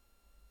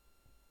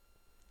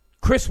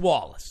Chris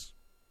Wallace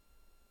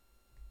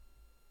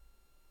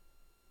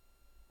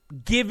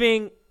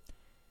giving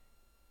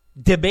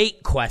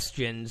debate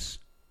questions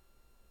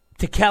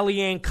to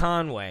Kellyanne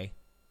Conway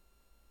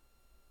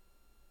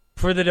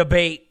for the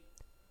debate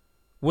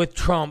with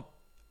Trump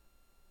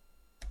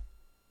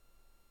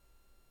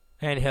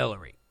and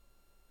Hillary.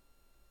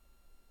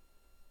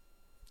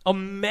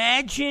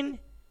 Imagine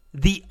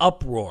the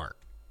uproar.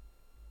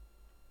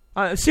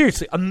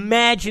 Seriously,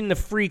 imagine the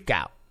freak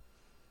out.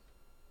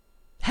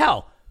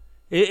 Hell,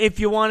 if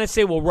you want to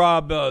say, well,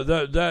 Rob,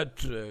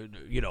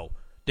 the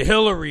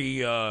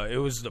Hillary, it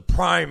was the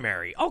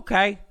primary.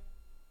 Okay.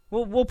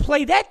 Well, we'll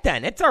play that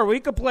then. It's all right. We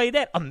could play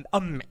that.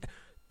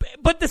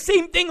 But the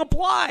same thing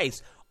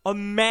applies.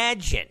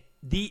 Imagine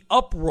the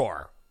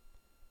uproar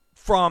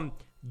from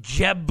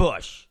Jeb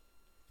Bush,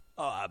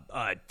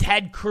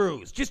 Ted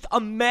Cruz. Just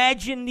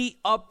imagine the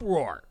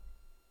uproar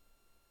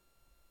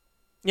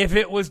if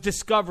it was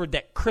discovered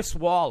that Chris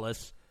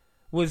Wallace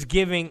was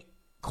giving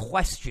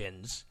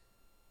questions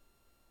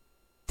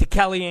to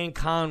Kellyanne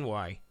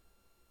Conway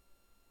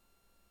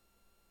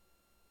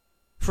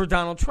for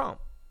Donald Trump.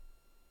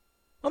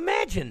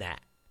 Imagine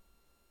that.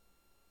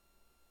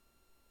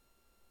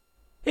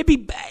 It'd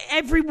be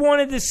every one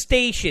of the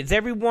stations,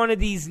 every one of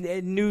these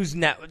news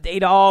networks,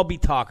 they'd all be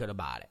talking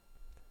about it.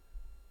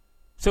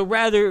 So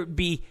rather it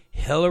be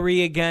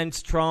Hillary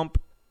against Trump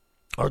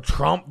or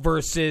Trump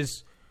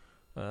versus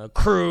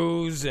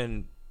Cruz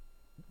and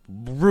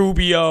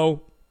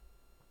Rubio,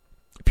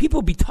 people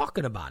would be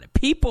talking about it.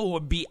 People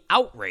would be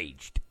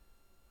outraged.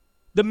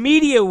 The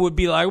media would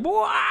be like,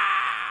 wow.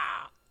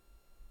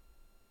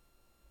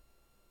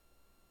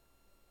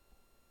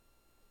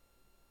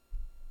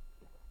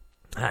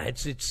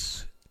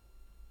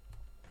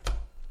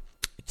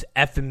 It's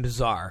effing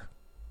bizarre.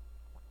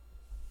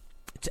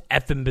 It's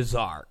effing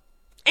bizarre.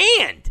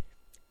 And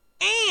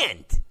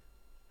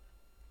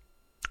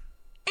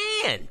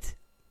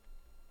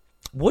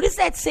what does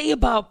that say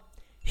about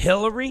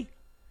Hillary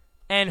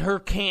and her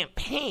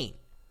campaign?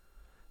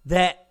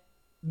 That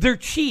they're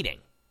cheating.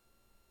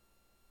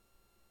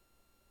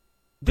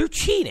 They're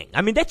cheating.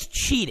 I mean, that's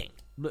cheating.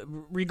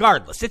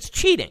 Regardless, it's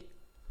cheating.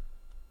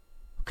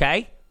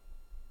 Okay?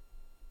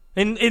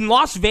 In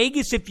Las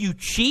Vegas, if you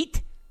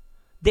cheat,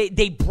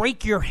 they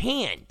break your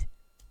hand.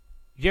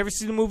 Did you ever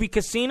see the movie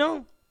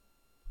Casino?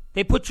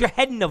 They put your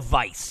head in a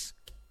vice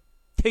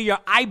till your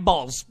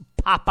eyeballs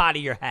pop out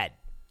of your head.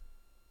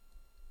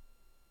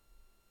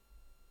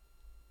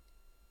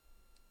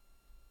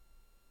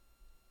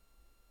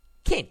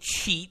 Can't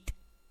cheat.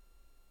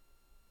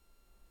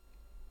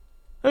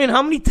 I mean,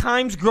 how many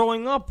times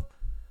growing up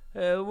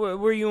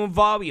were you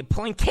involved? You're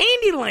playing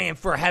Candyland,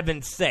 for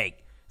heaven's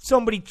sake.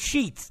 Somebody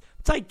cheats.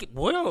 It's like,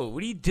 whoa,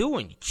 what are you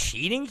doing? You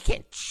cheating? You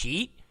can't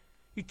cheat.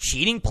 You're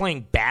cheating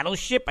playing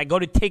Battleship? I go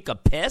to take a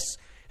piss,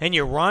 and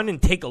you run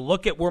and take a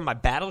look at where my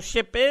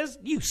Battleship is?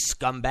 You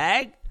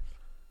scumbag.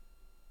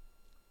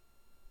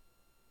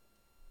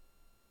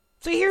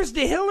 So here's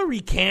the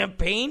Hillary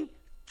campaign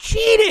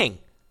cheating.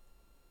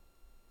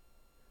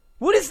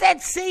 What does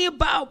that say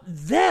about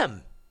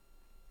them?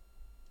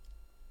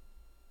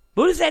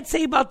 What does that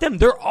say about them?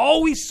 They're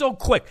always so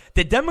quick.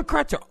 The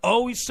Democrats are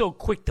always so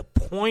quick to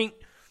point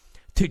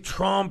to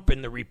Trump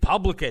and the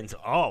Republicans.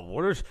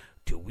 Oh,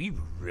 do we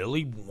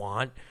really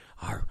want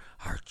our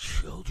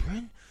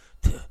children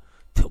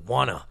to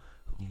want to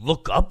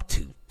look up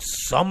to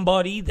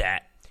somebody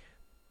that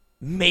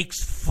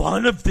makes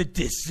fun of the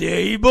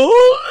disabled?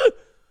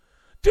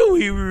 Do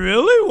we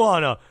really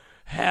want to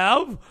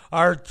have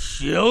our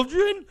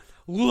children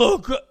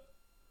look?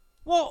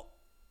 Well,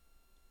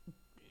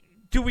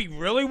 do we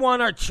really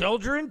want our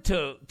children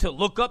to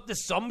look up to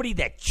somebody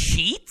that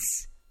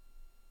cheats?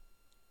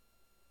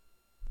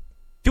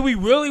 Do we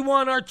really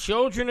want our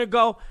children to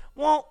go,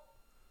 well,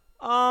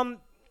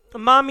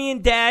 Mommy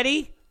and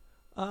Daddy,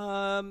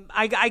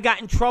 I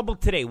got in trouble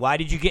today. Why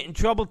did you get in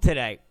trouble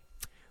today?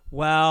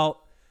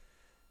 Well,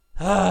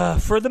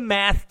 for the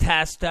math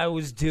test I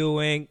was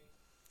doing,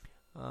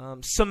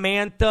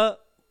 Samantha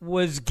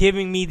was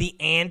giving me the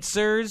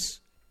answers.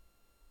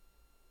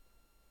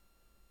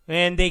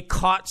 And they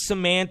caught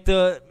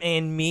Samantha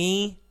and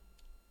me.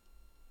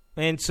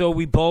 And so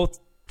we both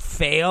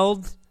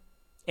failed.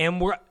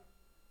 And what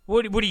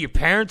are your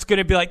parents going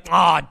to be like?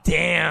 Oh,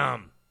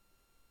 damn.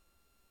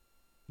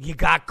 You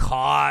got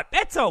caught.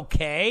 That's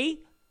okay.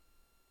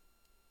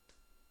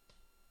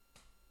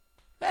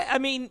 I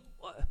mean,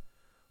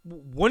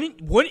 what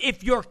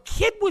if your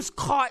kid was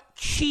caught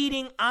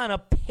cheating on a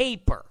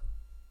paper?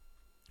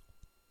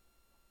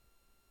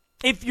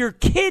 If your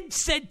kid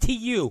said to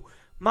you,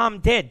 Mom,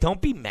 Dad,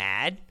 don't be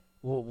mad.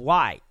 Well,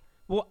 why?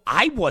 Well,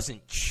 I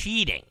wasn't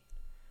cheating.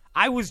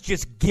 I was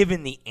just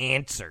given the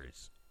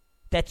answers.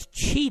 That's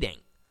cheating.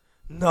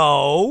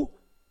 No.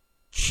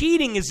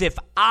 Cheating is if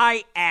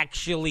I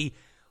actually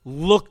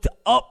looked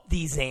up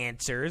these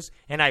answers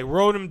and I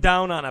wrote them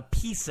down on a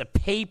piece of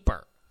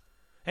paper.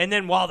 And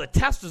then while the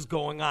test was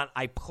going on,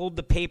 I pulled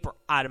the paper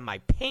out of my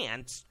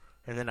pants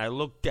and then I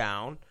looked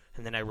down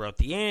and then I wrote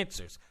the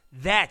answers.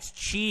 That's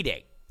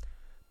cheating.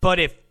 But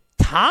if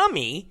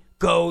Tommy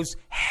goes,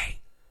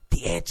 hey,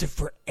 the answer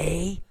for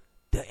A,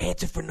 the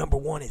answer for number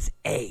 1 is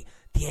A.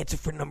 The answer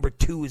for number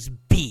 2 is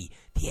B.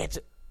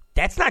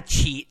 That's not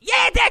cheat.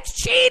 Yeah, that's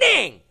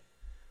cheating.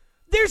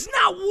 There's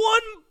not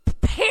one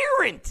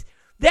parent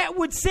that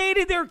would say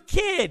to their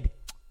kid,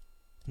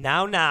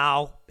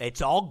 now,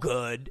 it's all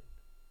good.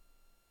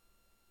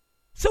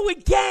 So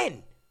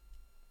again,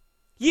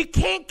 you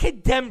can't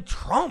condemn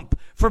Trump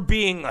for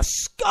being a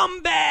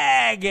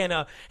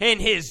scumbag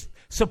and his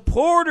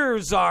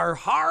supporters are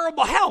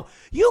horrible. Hell,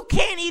 you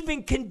can't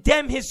even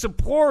condemn his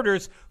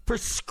supporters for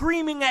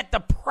screaming at the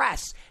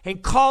press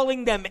and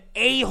calling them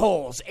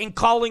a-holes and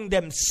calling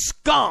them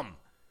scum.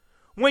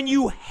 When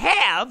you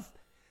have,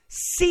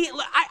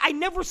 I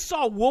never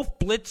saw Wolf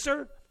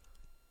Blitzer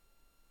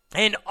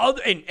and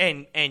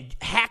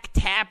Hack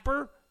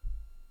Tapper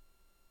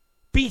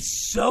be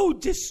so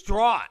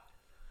distraught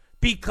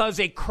because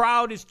a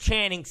crowd is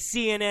chanting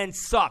CNN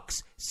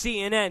sucks,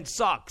 CNN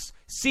sucks,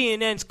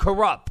 CNN's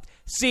corrupt.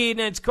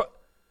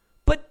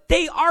 But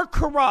they are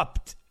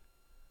corrupt.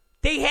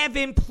 They have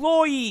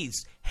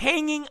employees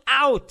hanging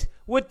out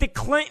with the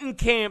Clinton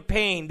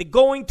campaign,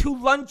 going to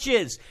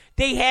lunches.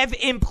 They have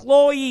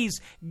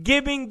employees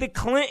giving the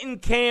Clinton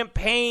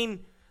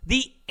campaign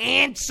the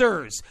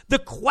answers, the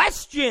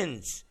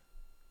questions,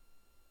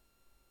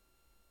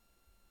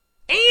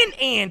 and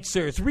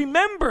answers.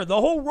 Remember the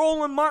whole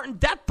Roland Martin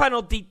death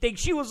penalty thing.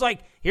 She was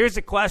like, here's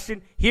a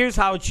question, here's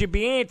how it should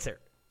be answered.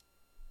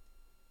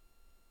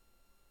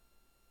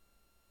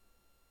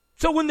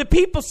 So when the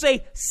people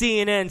say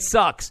CNN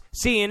sucks,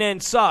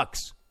 CNN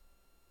sucks,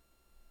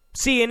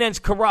 CNN's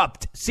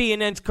corrupt,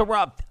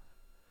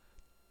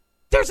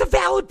 there's a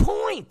valid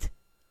point.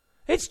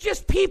 It's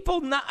just people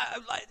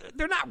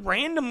they're not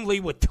randomly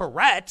with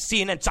Tourette's.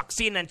 CNN sucks,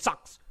 CNN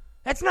sucks.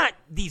 That's not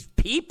these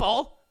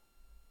people.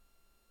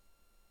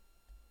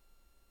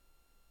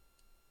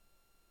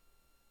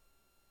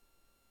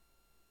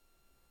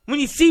 When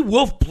you see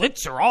Wolf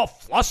Blitzer all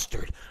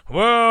flustered,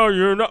 well,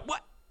 you're not.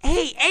 What?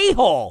 Hey,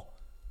 a-hole.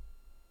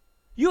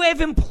 You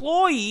have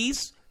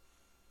employees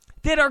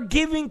that are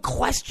giving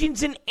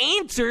questions and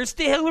answers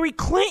to Hillary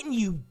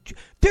Clinton.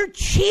 They're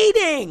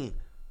cheating.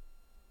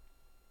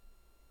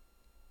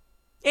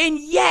 And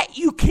yet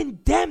you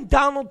condemn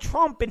Donald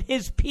Trump and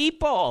his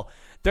people.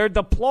 They're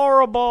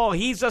deplorable.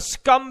 He's a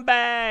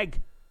scumbag.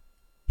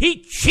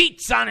 He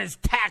cheats on his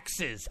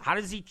taxes. How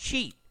does he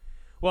cheat?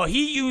 Well,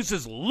 he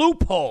uses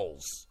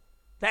loopholes.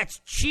 That's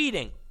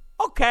cheating.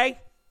 Okay,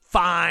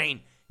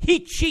 fine. He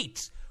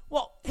cheats.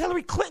 Well,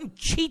 Hillary Clinton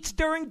cheats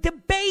during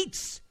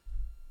debates.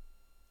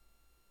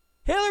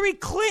 Hillary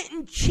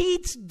Clinton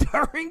cheats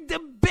during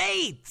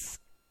debates.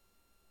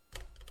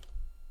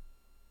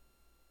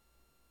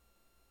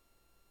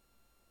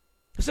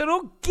 So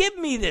don't give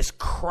me this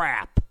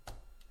crap.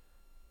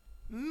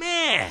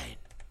 Man.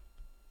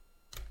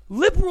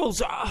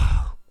 Liberals are...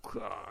 Oh,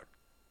 God.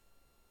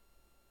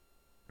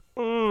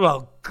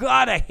 Oh,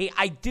 God, I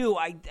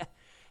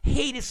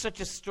hate is such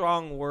a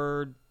strong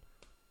word.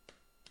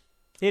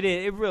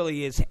 It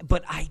really is.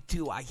 But I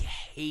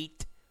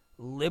hate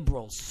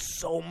liberals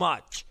so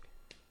much.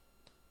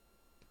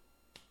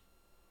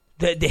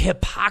 The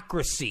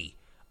hypocrisy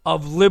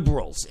of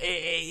liberals.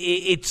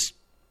 It's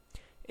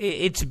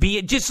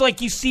just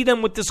like you see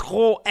them with this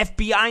whole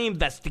FBI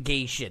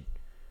investigation.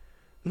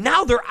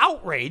 Now they're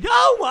outraged.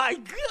 Oh, my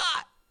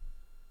God.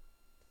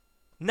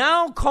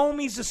 Now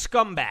Comey's a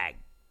scumbag.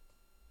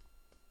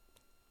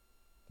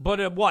 But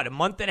a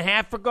month and a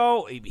half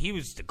ago, he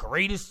was the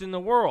greatest in the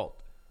world.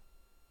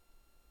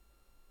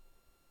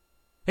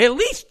 At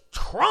least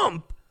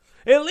Trump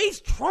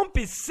is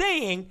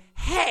saying,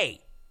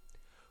 hey,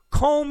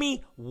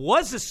 Comey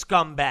was a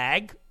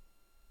scumbag.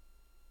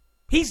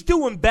 He's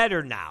doing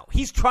better now.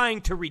 He's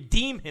trying to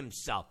redeem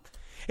himself.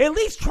 At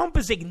least Trump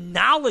is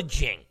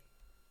acknowledging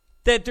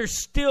that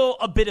there's still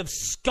a bit of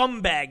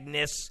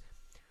scumbagness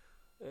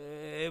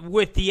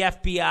with the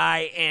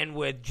FBI and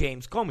with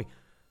James Comey.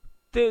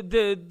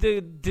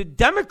 The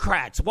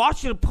Democrats,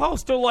 Washington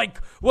Post, are like,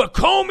 what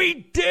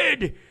Comey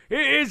did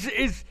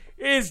is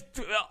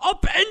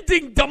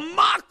upending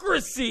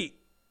democracy.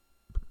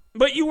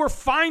 But you were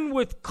fine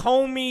with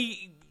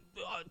Comey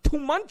 2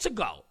 months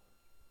ago.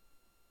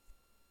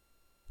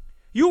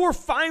 You were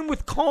fine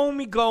with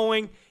Comey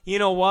going, you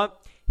know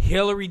what?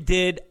 Hillary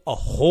did a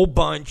whole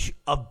bunch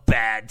of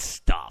bad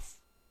stuff.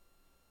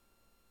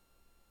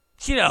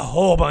 She did a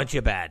whole bunch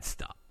of bad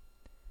stuff.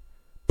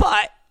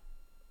 But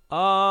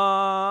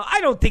I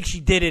don't think she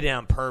did it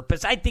on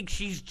purpose. I think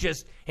she's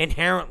just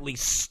inherently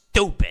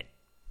stupid.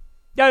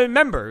 Now,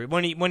 remember,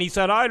 when he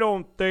said, I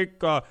don't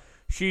think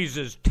she's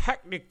as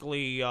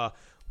technically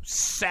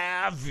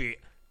savvy.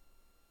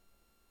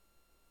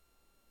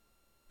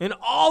 And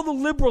all the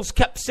liberals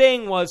kept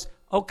saying was,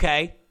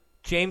 okay,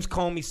 James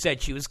Comey said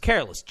she was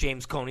careless.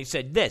 James Comey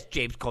said this.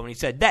 James Comey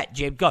said that.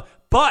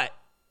 But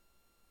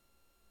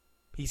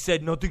he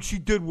said nothing she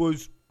did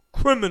was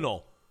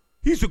criminal.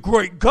 He's a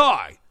great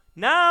guy.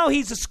 Now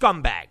he's a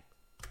scumbag.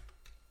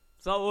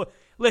 So,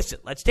 listen,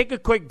 let's take a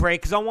quick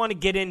break because I want to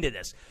get into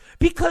this.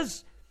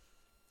 Because,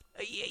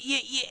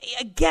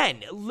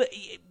 again,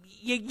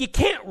 you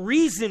can't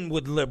reason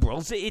with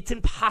liberals. It's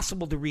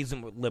impossible to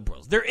reason with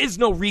liberals. There is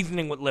no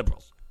reasoning with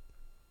liberals.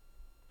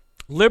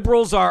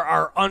 Liberals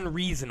are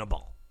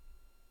unreasonable.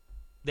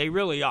 They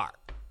really are.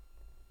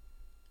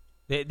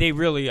 They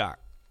really are.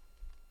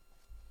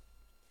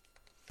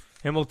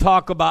 And we'll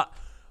talk about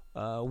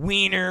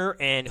Wiener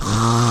and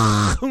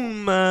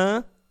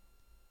Huma.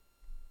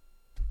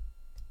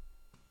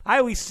 I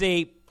always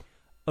say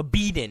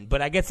Abidan,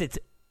 but I guess it's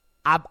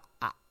Abadan.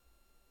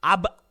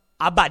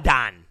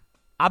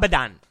 I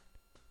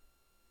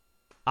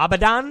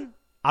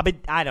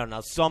don't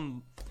know,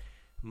 some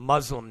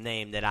Muslim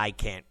name that I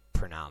can't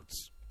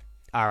pronounce.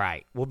 All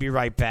right, we'll be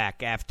right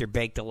back after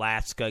Baked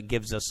Alaska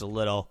gives us a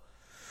little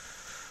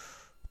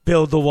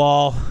build the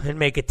wall and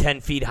make it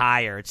 10 feet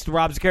higher. It's the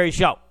Rob Zacari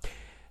Show.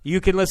 You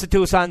can listen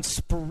to us on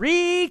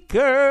Spreaker.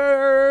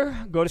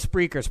 Go to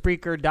Spreaker,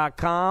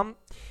 Spreaker.com.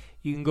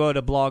 You can go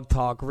to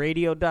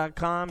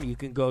blogtalkradio.com. You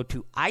can go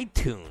to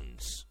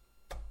iTunes.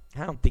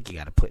 I don't think you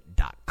got to put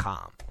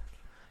 .com.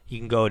 You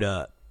can go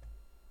to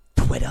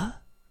Twitter.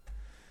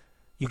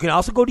 You can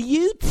also go to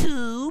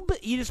YouTube.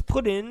 You just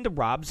put in the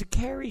Rob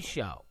Zacari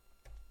Show.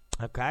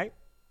 Okay?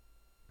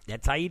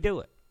 That's how you do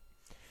it.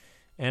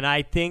 And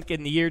I think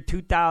in the year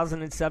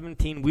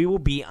 2017 we will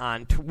be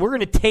on. We're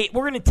gonna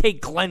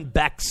take Glenn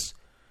Beck's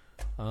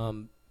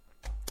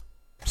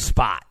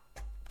spot,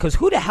 because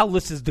who the hell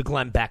listens to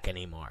Glenn Beck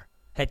anymore?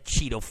 That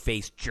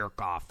Cheeto-faced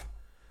jerk-off.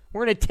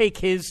 We're gonna take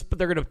his, but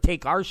they're gonna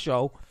take our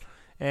show,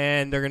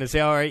 and they're gonna say,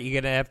 all right, you're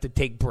gonna have to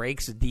take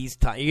breaks at these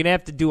times. You're gonna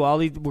have to do all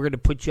these. We're gonna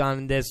put you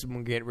on this, and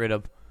we're gonna get rid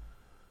of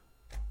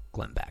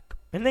Glenn Beck.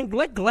 And then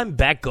let Glenn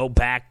Beck go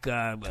back,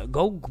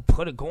 go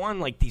on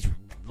like these,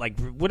 like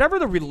whatever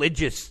the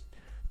religious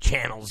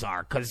channels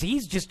are, because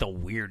he's just a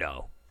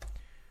weirdo.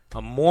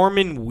 A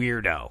Mormon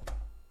weirdo.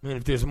 And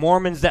if there's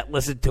Mormons that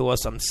listen to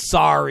us, I'm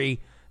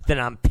sorry that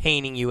I'm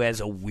painting you as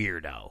a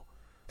weirdo.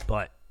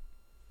 But,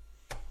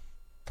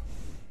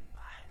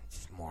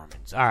 it's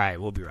Mormons. All right,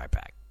 we'll be right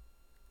back.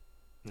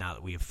 Now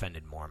that we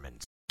offended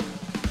Mormons.